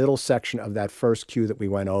upon the middle section of that first cue that we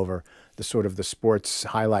went over, the sort of the sports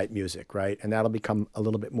highlight music, right? And that'll become a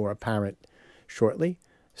little bit more apparent shortly.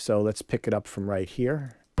 So let's pick it up from right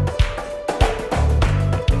here.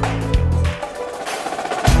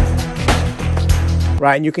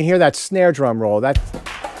 Right, and you can hear that snare drum roll. That's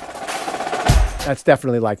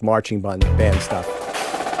definitely like marching band stuff.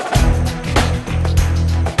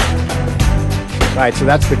 Right, so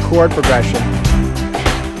that's the chord progression.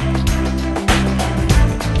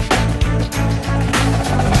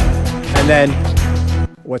 And then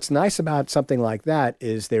what's nice about something like that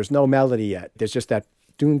is there's no melody yet. There's just that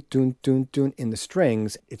doon, doon, doon, doon in the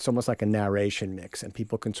strings. It's almost like a narration mix, and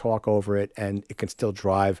people can talk over it, and it can still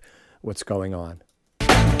drive what's going on.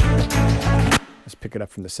 Let's pick it up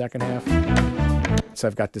from the second half. So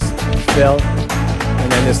I've got this fill,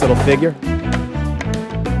 and then this little figure.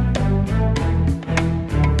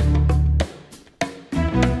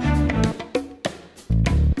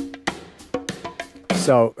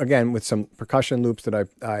 So again, with some percussion loops that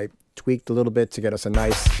I tweaked a little bit to get us a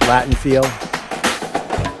nice Latin feel.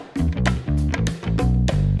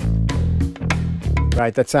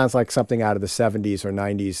 Right, that sounds like something out of the 70s or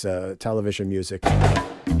 90s television music.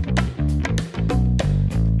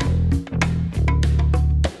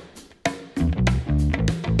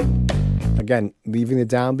 Again, leaving the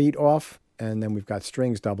downbeat off, and then we've got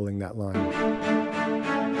strings doubling that line.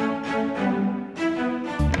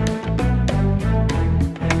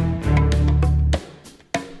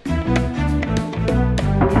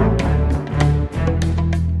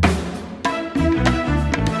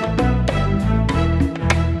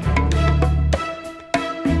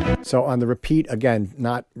 So on the repeat, again,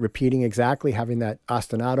 not repeating exactly, having that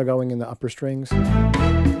ostinato going in the upper strings. Beep,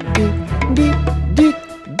 beep, beep,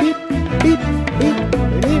 beep, beep, beep,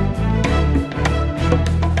 beep.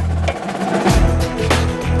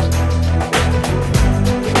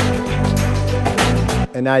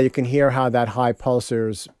 And now you can hear how that high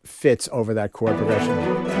pulsers fits over that chord progression.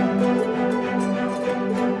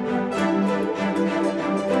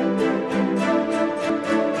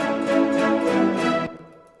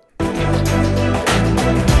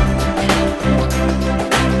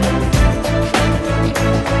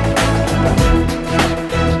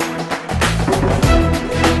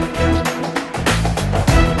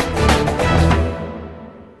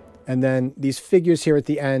 And then these figures here at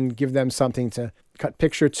the end give them something to cut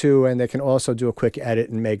picture to, and they can also do a quick edit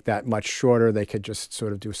and make that much shorter. They could just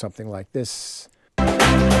sort of do something like this.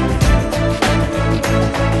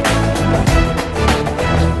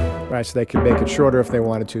 Right, so they could make it shorter if they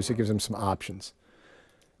wanted to, so it gives them some options.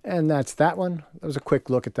 And that's that one. That was a quick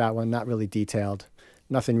look at that one, not really detailed.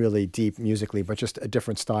 Nothing really deep musically, but just a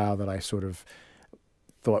different style that I sort of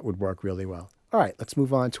thought would work really well. All right, let's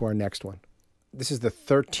move on to our next one. This is the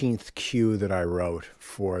 13th cue that I wrote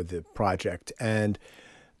for the project. And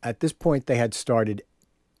at this point, they had started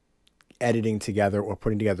editing together or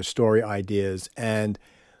putting together story ideas. And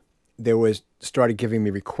they started giving me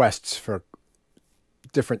requests for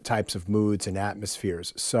different types of moods and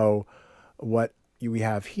atmospheres. So what we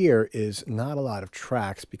have here is not a lot of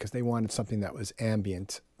tracks because they wanted something that was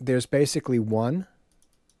ambient. There's basically 1,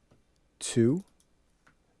 2,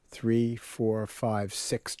 3, 4, 5,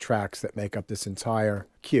 6 tracks that make up this entire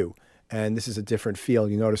cue. And this is a different feel.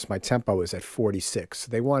 You notice my tempo is at 46.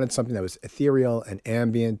 They wanted something that was ethereal and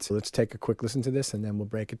ambient. So let's take a quick listen to this and then we'll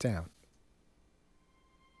break it down.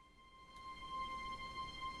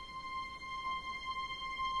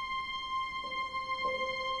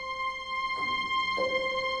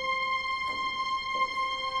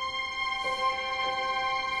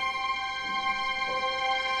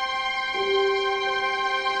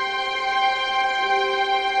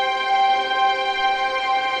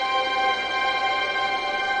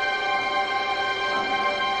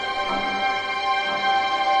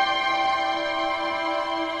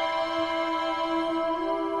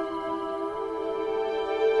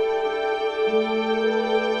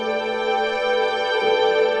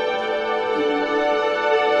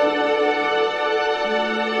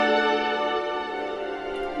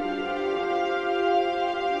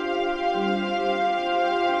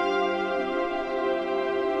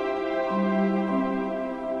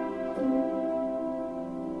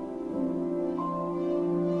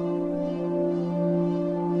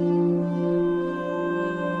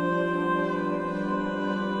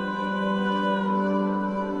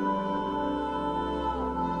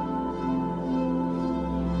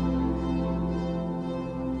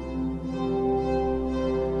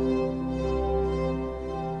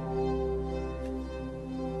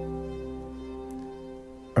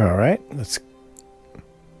 All right,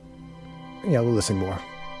 we'll listen more.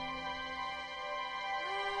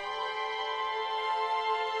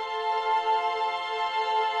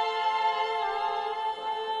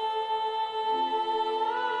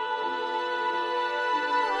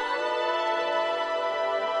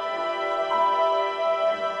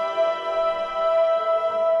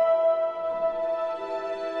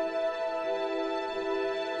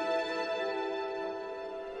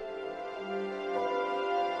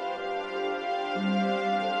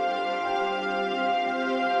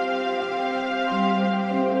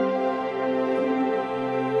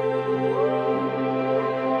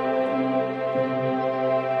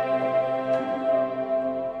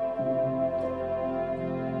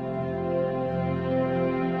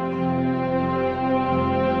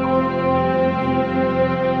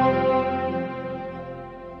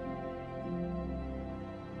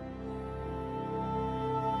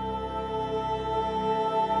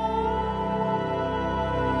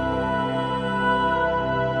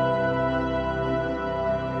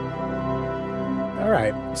 All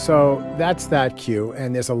right, so that's that cue,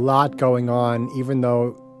 and there's a lot going on, even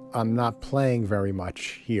though I'm not playing very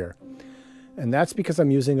much here. And that's because I'm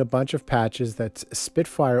using a bunch of patches that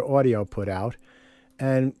Spitfire Audio put out,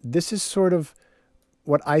 and this is sort of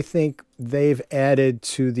what I think they've added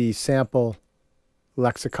to the sample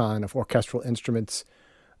lexicon of orchestral instruments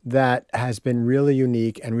that has been really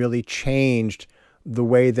unique and really changed the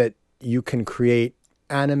way that you can create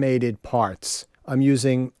animated parts. I'm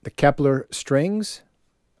using the Kepler strings,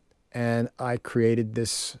 and I created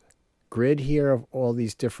this grid here of all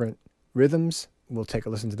these different rhythms. We'll take a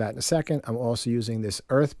listen to that in a second. I'm also using this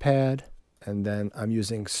earth pad, and then I'm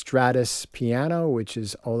using Stratus piano, which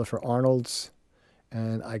is Olafur Arnold's,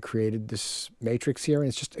 and I created this matrix here, and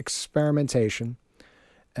it's just experimentation.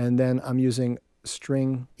 And then I'm using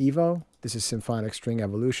String Evo. This is Symphonic String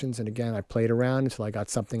Evolutions, and again, I played around until I got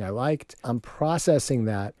something I liked. I'm processing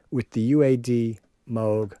that with the UAD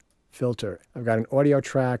Moog filter. I've got an audio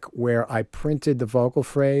track where I printed the vocal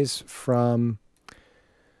phrase from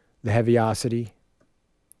the Heaviosity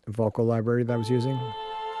vocal library that I was using.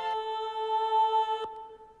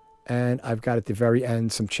 And I've got at the very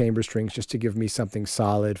end some chamber strings just to give me something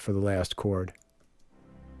solid for the last chord.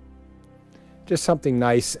 Just something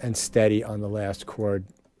nice and steady on the last chord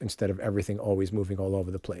instead of everything always moving all over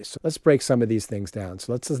the place. So let's break some of these things down.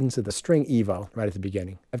 So let's listen to the String Evo right at the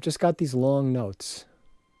beginning. I've just got these long notes.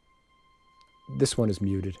 This one is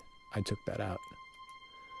muted. I took that out.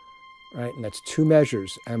 Right, and that's 2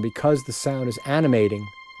 measures. And because the sound is animating,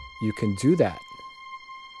 you can do that.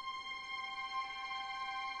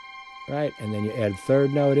 Right, and then you add a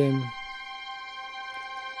third note in.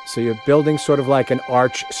 So you're building sort of like an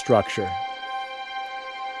arch structure.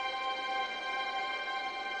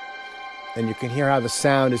 And you can hear how the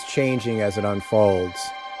sound is changing as it unfolds.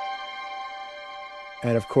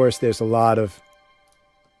 And of course, there's a lot of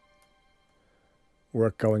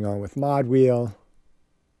work going on with mod wheel,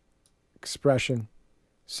 expression.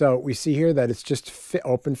 So we see here that it's just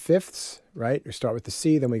open fifths, right? We start with the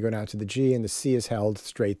C, then we go down to the G, and the C is held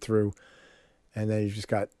straight through. And then you've just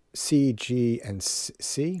got C, G, and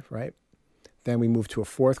C, right? Then we move to a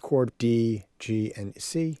fourth chord, D, G, and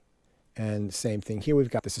C. And same thing here, we've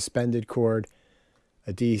got the suspended chord,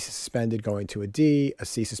 a D suspended going to a D, a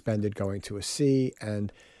C suspended going to a C.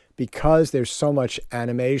 And because there's so much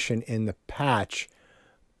animation in the patch,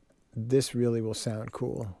 this really will sound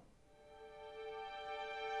cool.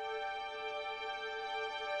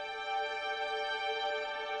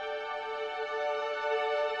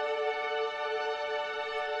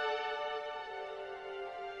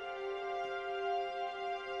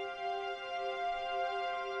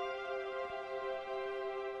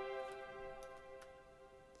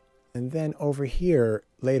 And then over here,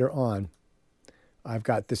 later on, I've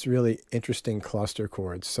got this really interesting cluster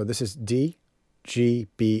chords. So this is D, G,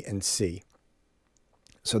 B, and C.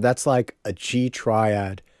 So that's like a G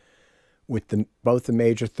triad with both the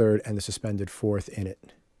major third and the suspended fourth in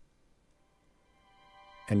it.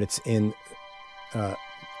 And it's in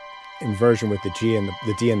inversion with the G and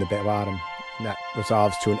the D in the bottom. And that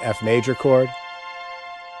resolves to an F major chord.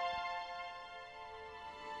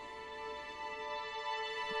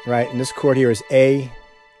 Right, and this chord here is A,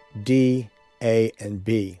 D, A, and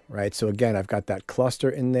B, right? So again, I've got that cluster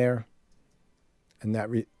in there.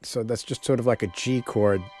 And so that's just sort of like a G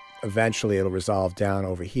chord. Eventually it'll resolve down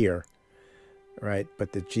over here, right?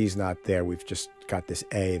 But the G's not there. We've just got this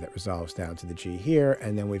A that resolves down to the G here.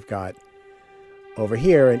 And then we've got over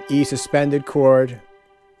here an E suspended chord.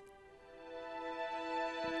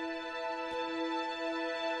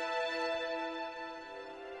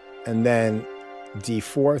 And then D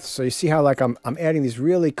fourth. So you see how like I'm adding these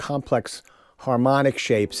really complex harmonic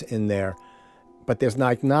shapes in there, but there's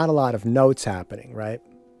not a lot of notes happening, right?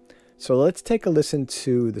 So let's take a listen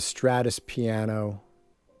to the Stratus piano.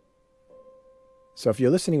 So if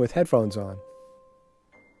you're listening with headphones on,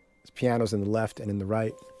 there's pianos in the left and in the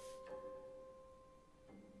right.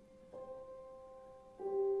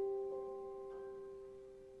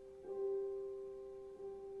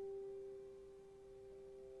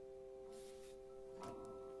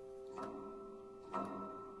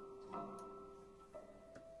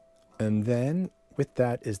 And then with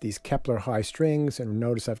that is these Kepler high strings. And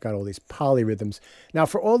notice I've got all these polyrhythms. Now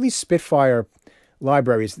for all these Spitfire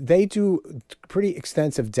libraries, they do pretty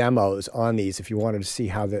extensive demos on these if you wanted to see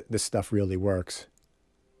how this stuff really works.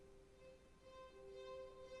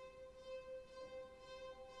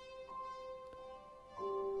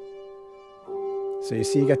 So you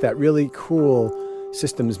see you got that really cool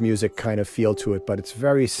systems music kind of feel to it, but it's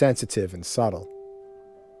very sensitive and subtle.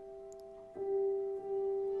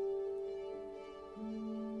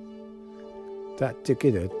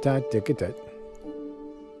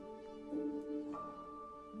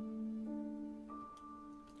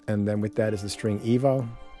 And then with that is the string Evo.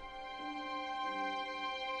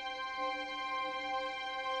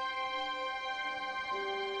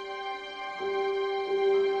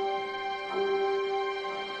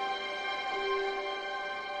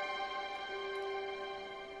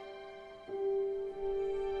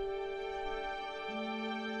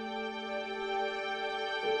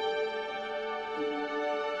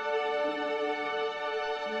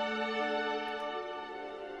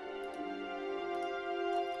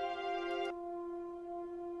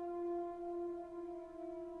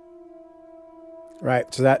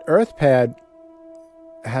 Right, so that earth pad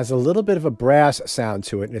has a little bit of a brass sound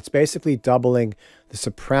to it, and it's basically doubling the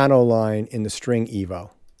soprano line in the string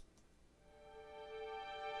Evo.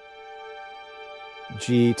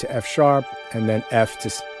 G to F sharp, and then F to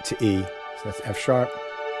E. So that's F sharp.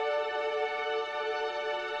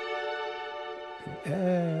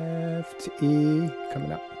 F to E,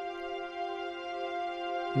 coming up.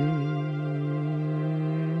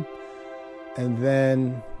 And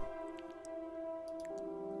then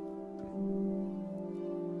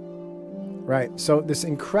right, so this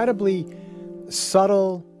incredibly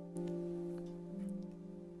subtle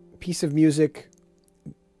piece of music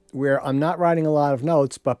where I'm not writing a lot of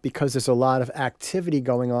notes, but because there's a lot of activity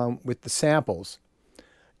going on with the samples,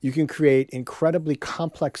 you can create incredibly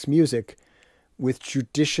complex music with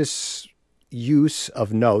judicious use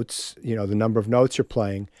of notes, you know, the number of notes you're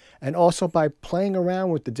playing, and also by playing around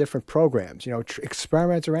with the different programs, you know,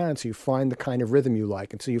 experiment around until you find the kind of rhythm you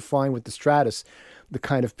like. And so you find with the Stratus, the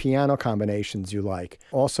kind of piano combinations you like.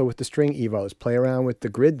 Also with the string evos, play around with the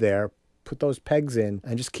grid there, put those pegs in,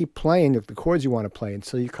 and just keep playing the chords you want to play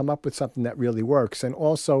until you come up with something that really works. And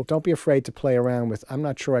also, don't be afraid to play around with, I'm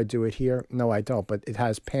not sure I do it here. No, I don't, but it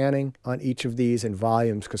has panning on each of these and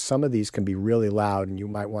volumes, because some of these can be really loud and you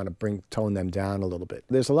might want to tone them down a little bit.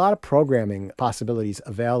 There's a lot of programming possibilities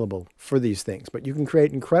available for these things, but you can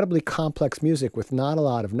create incredibly complex music with not a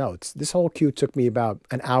lot of notes. This whole cue took me about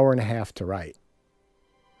an hour and a half to write.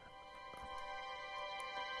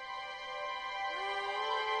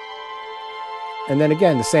 And then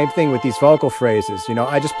again, the same thing with these vocal phrases. You know,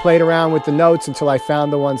 I just played around with the notes until I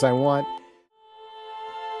found the ones I want.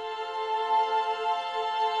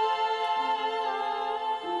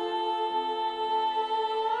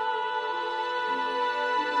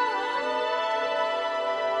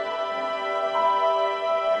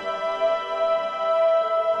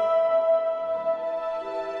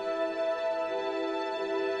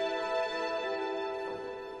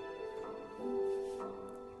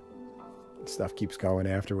 Stuff keeps going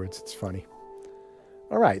afterwards. It's funny.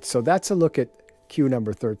 All right, so that's a look at cue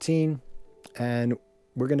number 13, and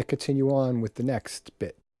we're going to continue on with the next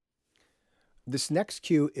bit. This next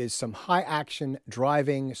cue is some high-action,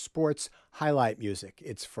 driving, sports highlight music.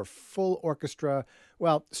 It's for full orchestra,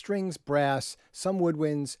 well, strings, brass, some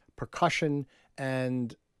woodwinds, percussion,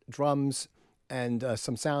 and drums, and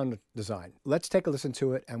some sound design. Let's take a listen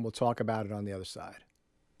to it, and we'll talk about it on the other side.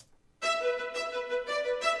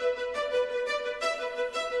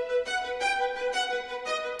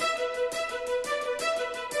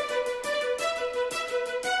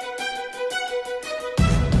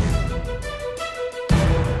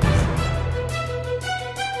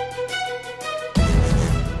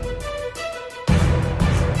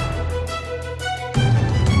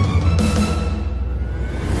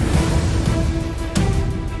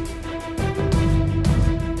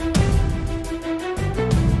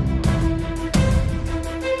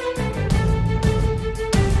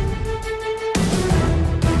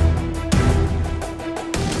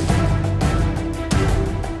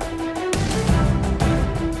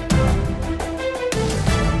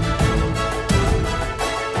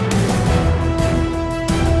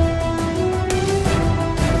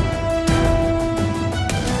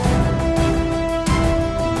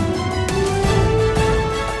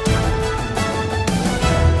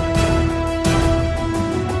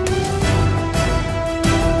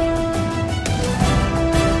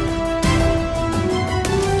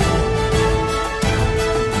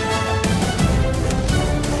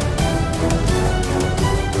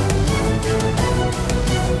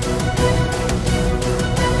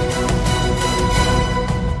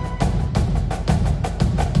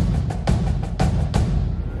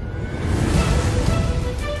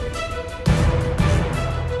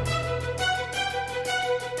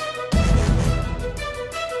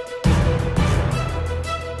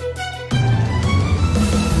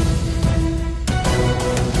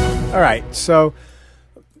 All right, so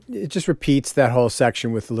it just repeats that whole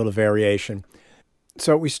section with a little variation.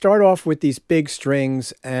 So we start off with these big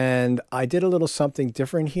strings, and I did a little something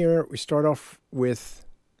different here. We start off with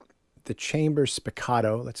the chamber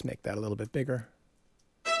spiccato. Let's make that a little bit bigger.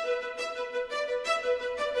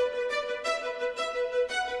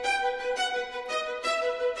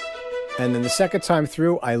 And then the second time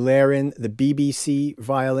through, I layer in the BBC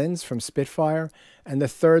violins from Spitfire. And the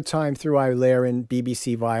third time through, I layer in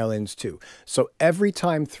BBC violins too. So every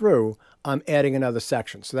time through, I'm adding another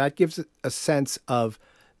section. So that gives it a sense of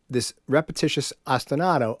this repetitious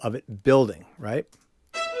ostinato of it building, right?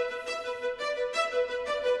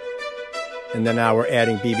 And then now we're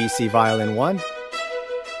adding BBC violin 1.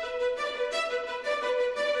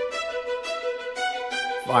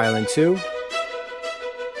 Violin 2.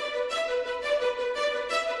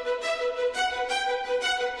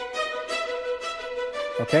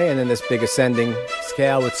 Okay, and then this big ascending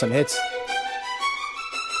scale with some hits.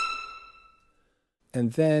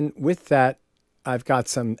 And then with that, I've got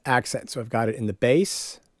some accents. So I've got it in the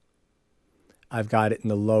bass. I've got it in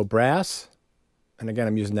the low brass. And again,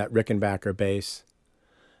 I'm using that Rickenbacker bass.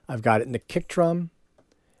 I've got it in the kick drum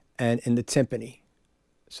and in the timpani.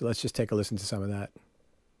 So let's just take a listen to some of that.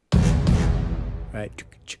 Right.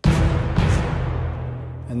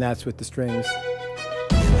 And that's with the strings.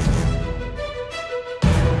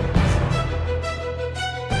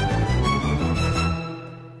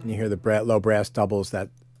 And you hear the low brass doubles that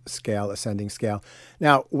scale, ascending scale.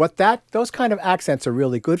 Now, what those kind of accents are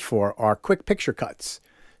really good for are quick picture cuts.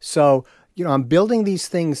 So, you know, I'm building these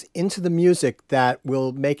things into the music that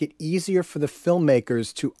will make it easier for the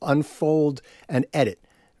filmmakers to unfold and edit,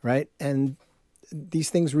 right? And these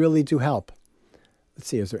things really do help. Let's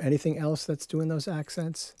see, is there anything else that's doing those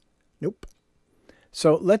accents? Nope.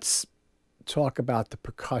 So let's talk about the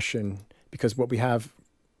percussion, because what we have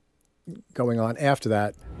going on after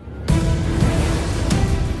that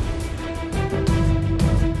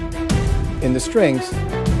in the strings,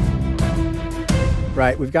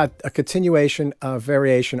 right, we've got a continuation of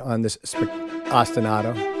variation on this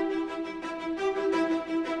ostinato.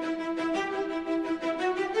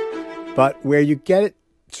 But where you get it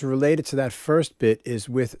to relate it to that first bit is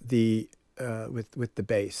with the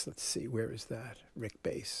bass. Let's see, where is that? Rick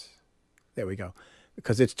bass. There we go.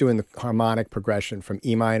 Because it's doing the harmonic progression from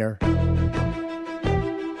E minor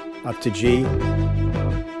up to G,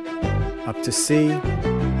 up to C,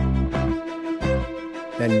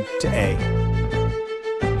 then to A.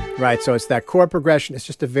 Right, so it's that chord progression. It's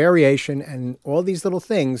just a variation, and all these little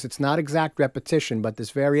things, it's not exact repetition, but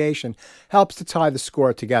this variation helps to tie the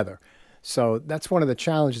score together. So that's one of the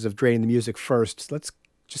challenges of grading the music first. Let's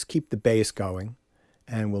just keep the bass going,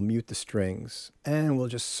 and we'll mute the strings, and we'll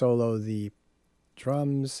just solo the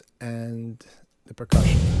drums and the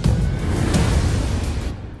percussion.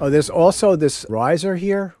 Oh, there's also this riser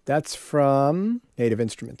here. That's from Native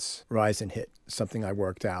Instruments, Rise and Hit, something I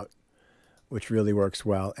worked out, which really works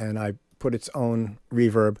well. And I put its own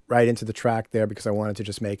reverb right into the track there because I wanted to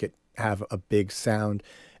just make it have a big sound.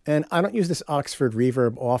 And I don't use this Oxford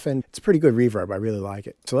reverb often. It's a pretty good reverb. I really like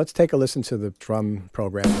it. So let's take a listen to the drum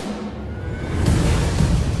program.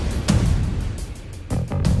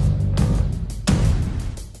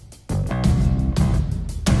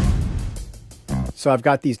 So I've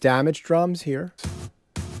got these damaged drums here,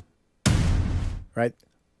 right?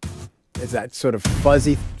 It's that sort of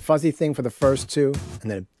fuzzy thing for the first two, and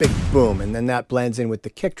then a big boom, and then that blends in with the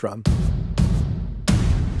kick drum.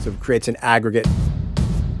 So it creates an aggregate.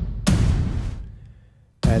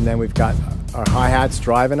 And then we've got our hi-hats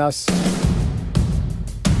driving us.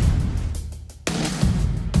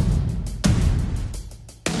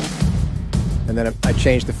 And then I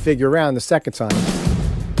changed the figure around the second time.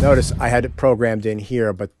 Notice I had it programmed in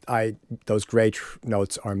here, but those gray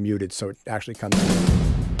notes are muted, so it actually comes in.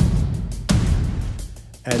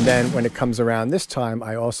 And then when it comes around this time,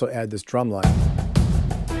 I also add this drum line.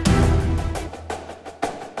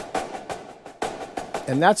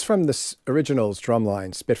 And that's from the originals drum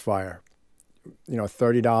line, Spitfire. You know,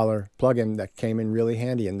 $30 plugin that came in really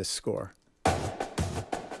handy in this score.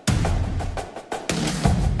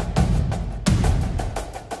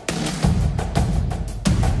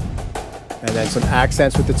 And then some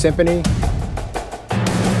accents with the timpani.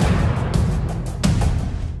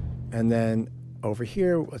 And then over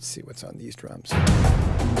here, let's see what's on these drums.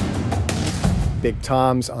 Big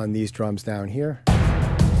toms on these drums down here.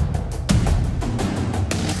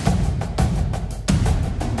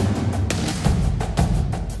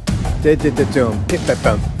 So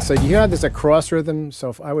you hear there's a cross rhythm. So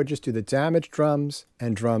if I would just do the damaged drums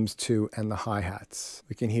and drums 2 and the hi-hats,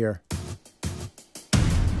 we can hear.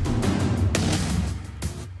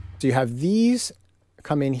 So you have these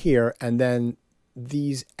come in here, and then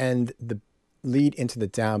these end the lead into the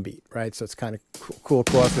downbeat, right? So it's kind of cool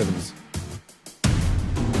cross rhythms.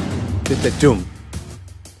 Dit-dit-doom.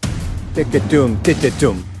 Dit-dit-doom,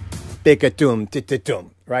 dit-dit-doom. Dit-dit-doom,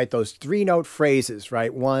 dit-dit-doom. Right? Those 3-note phrases,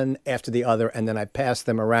 right? One after the other, and then I pass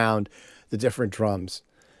them around the different drums.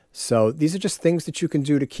 So these are just things that you can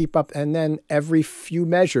do to keep up. And then every few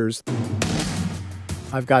measures,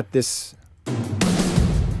 I've got those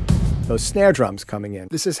snare drums coming in.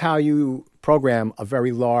 This is how you program a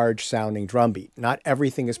very large sounding drum beat. Not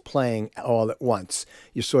everything is playing all at once.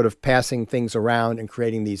 You're sort of passing things around and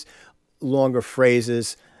creating these longer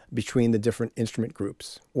phrases between the different instrument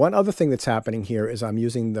groups. One other thing that's happening here is I'm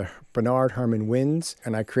using the Bernard Herrmann winds,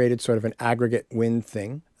 and I created sort of an aggregate wind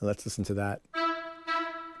thing. Let's listen to that.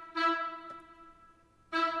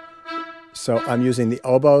 So I'm using the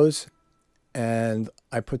oboes, and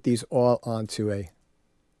I put these all onto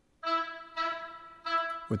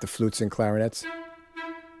with the flutes and clarinets,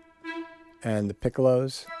 and the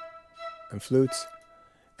piccolos and flutes,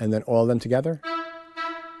 and then all of them together.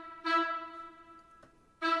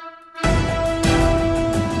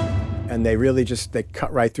 And they really they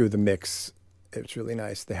cut right through the mix. It's really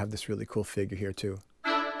nice. They have this really cool figure here too,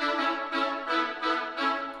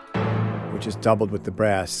 which is doubled with the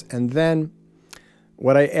brass. And then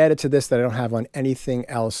what I added to this that I don't have on anything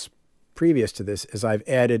else previous to this is I've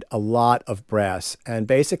added a lot of brass. And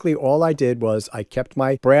basically all I did was I kept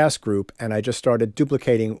my brass group and I just started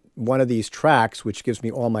duplicating one of these tracks, which gives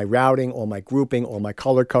me all my routing, all my grouping, all my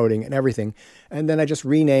color coding and everything. And then I just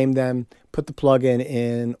renamed them, put the plugin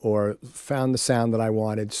in, or found the sound that I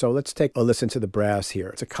wanted. So let's take a listen to the brass here.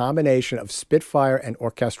 It's a combination of Spitfire and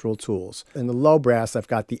orchestral tools. In the low brass, I've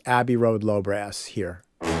got the Abbey Road low brass here.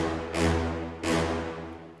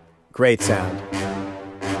 Great sound.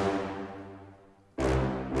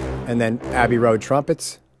 And then Abbey Road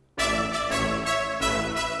trumpets.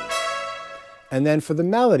 And then for the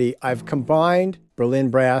melody, I've combined Berlin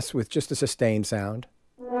brass with just a sustained sound.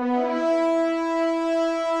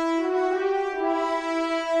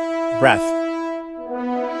 Breath.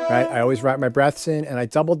 Right? I always write my breaths in, and I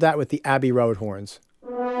doubled that with the Abbey Road horns.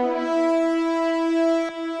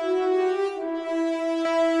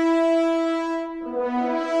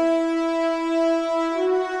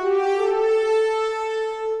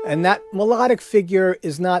 And that melodic figure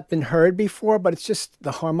has not been heard before, but it's just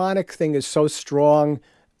the harmonic thing is so strong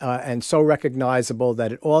and so recognizable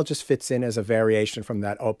that it all just fits in as a variation from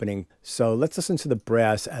that opening. So let's listen to the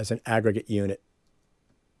brass as an aggregate unit.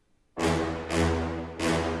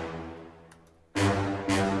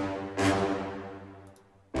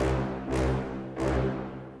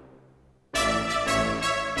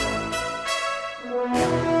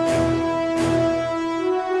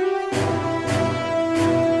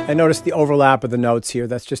 And notice the overlap of the notes here.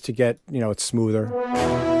 That's just to get, it's smoother.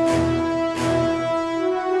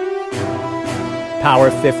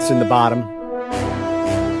 Power fifths in the bottom.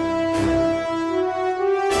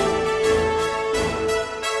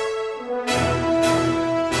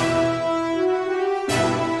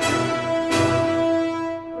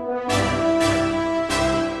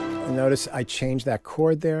 And notice I changed that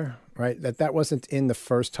chord there, right? That wasn't in the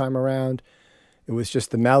first time around. It was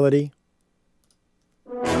just the melody.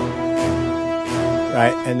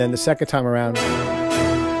 Right, and then the second time around,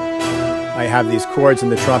 I have these chords and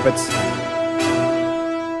the trumpets.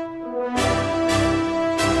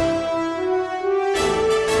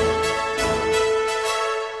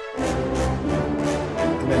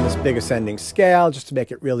 And then this big ascending scale, just to make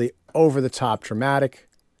it really over-the-top dramatic.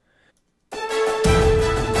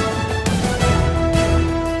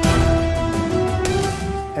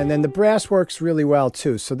 And then the brass works really well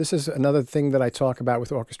too. So this is another thing that I talk about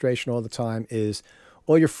with orchestration all the time is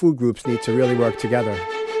all your food groups need to really work together.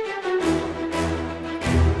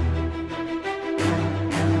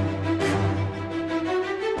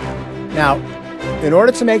 Now, in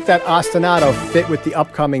order to make that ostinato fit with the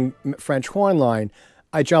upcoming French horn line,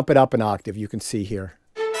 I jump it up an octave, you can see here.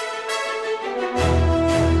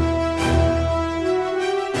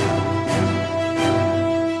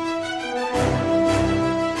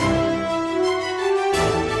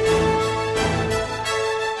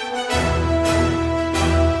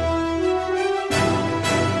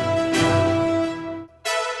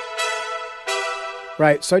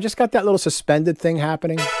 Right, so I just got that little suspended thing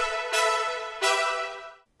happening.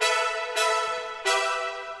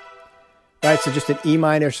 Right, so just an E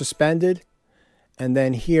minor suspended, and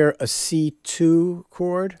then here a C2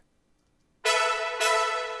 chord.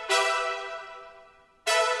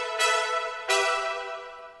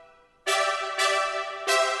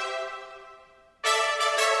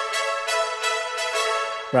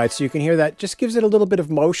 Right, so you can hear that just gives it a little bit of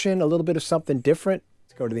motion, a little bit of something different.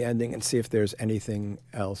 Let's go to the ending and see if there's anything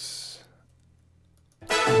else.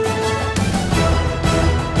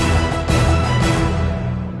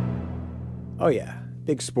 Oh yeah,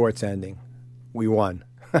 big sports ending. We won.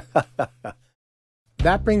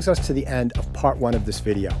 That brings us to the end of part 1 of this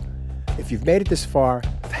video. If you've made it this far,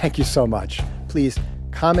 thank you so much. Please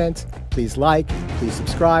comment, please like, please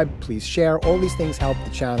subscribe, please share. All these things help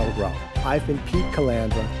the channel grow. I've been Pete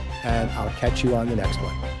Calandra, and I'll catch you on the next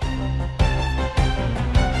one.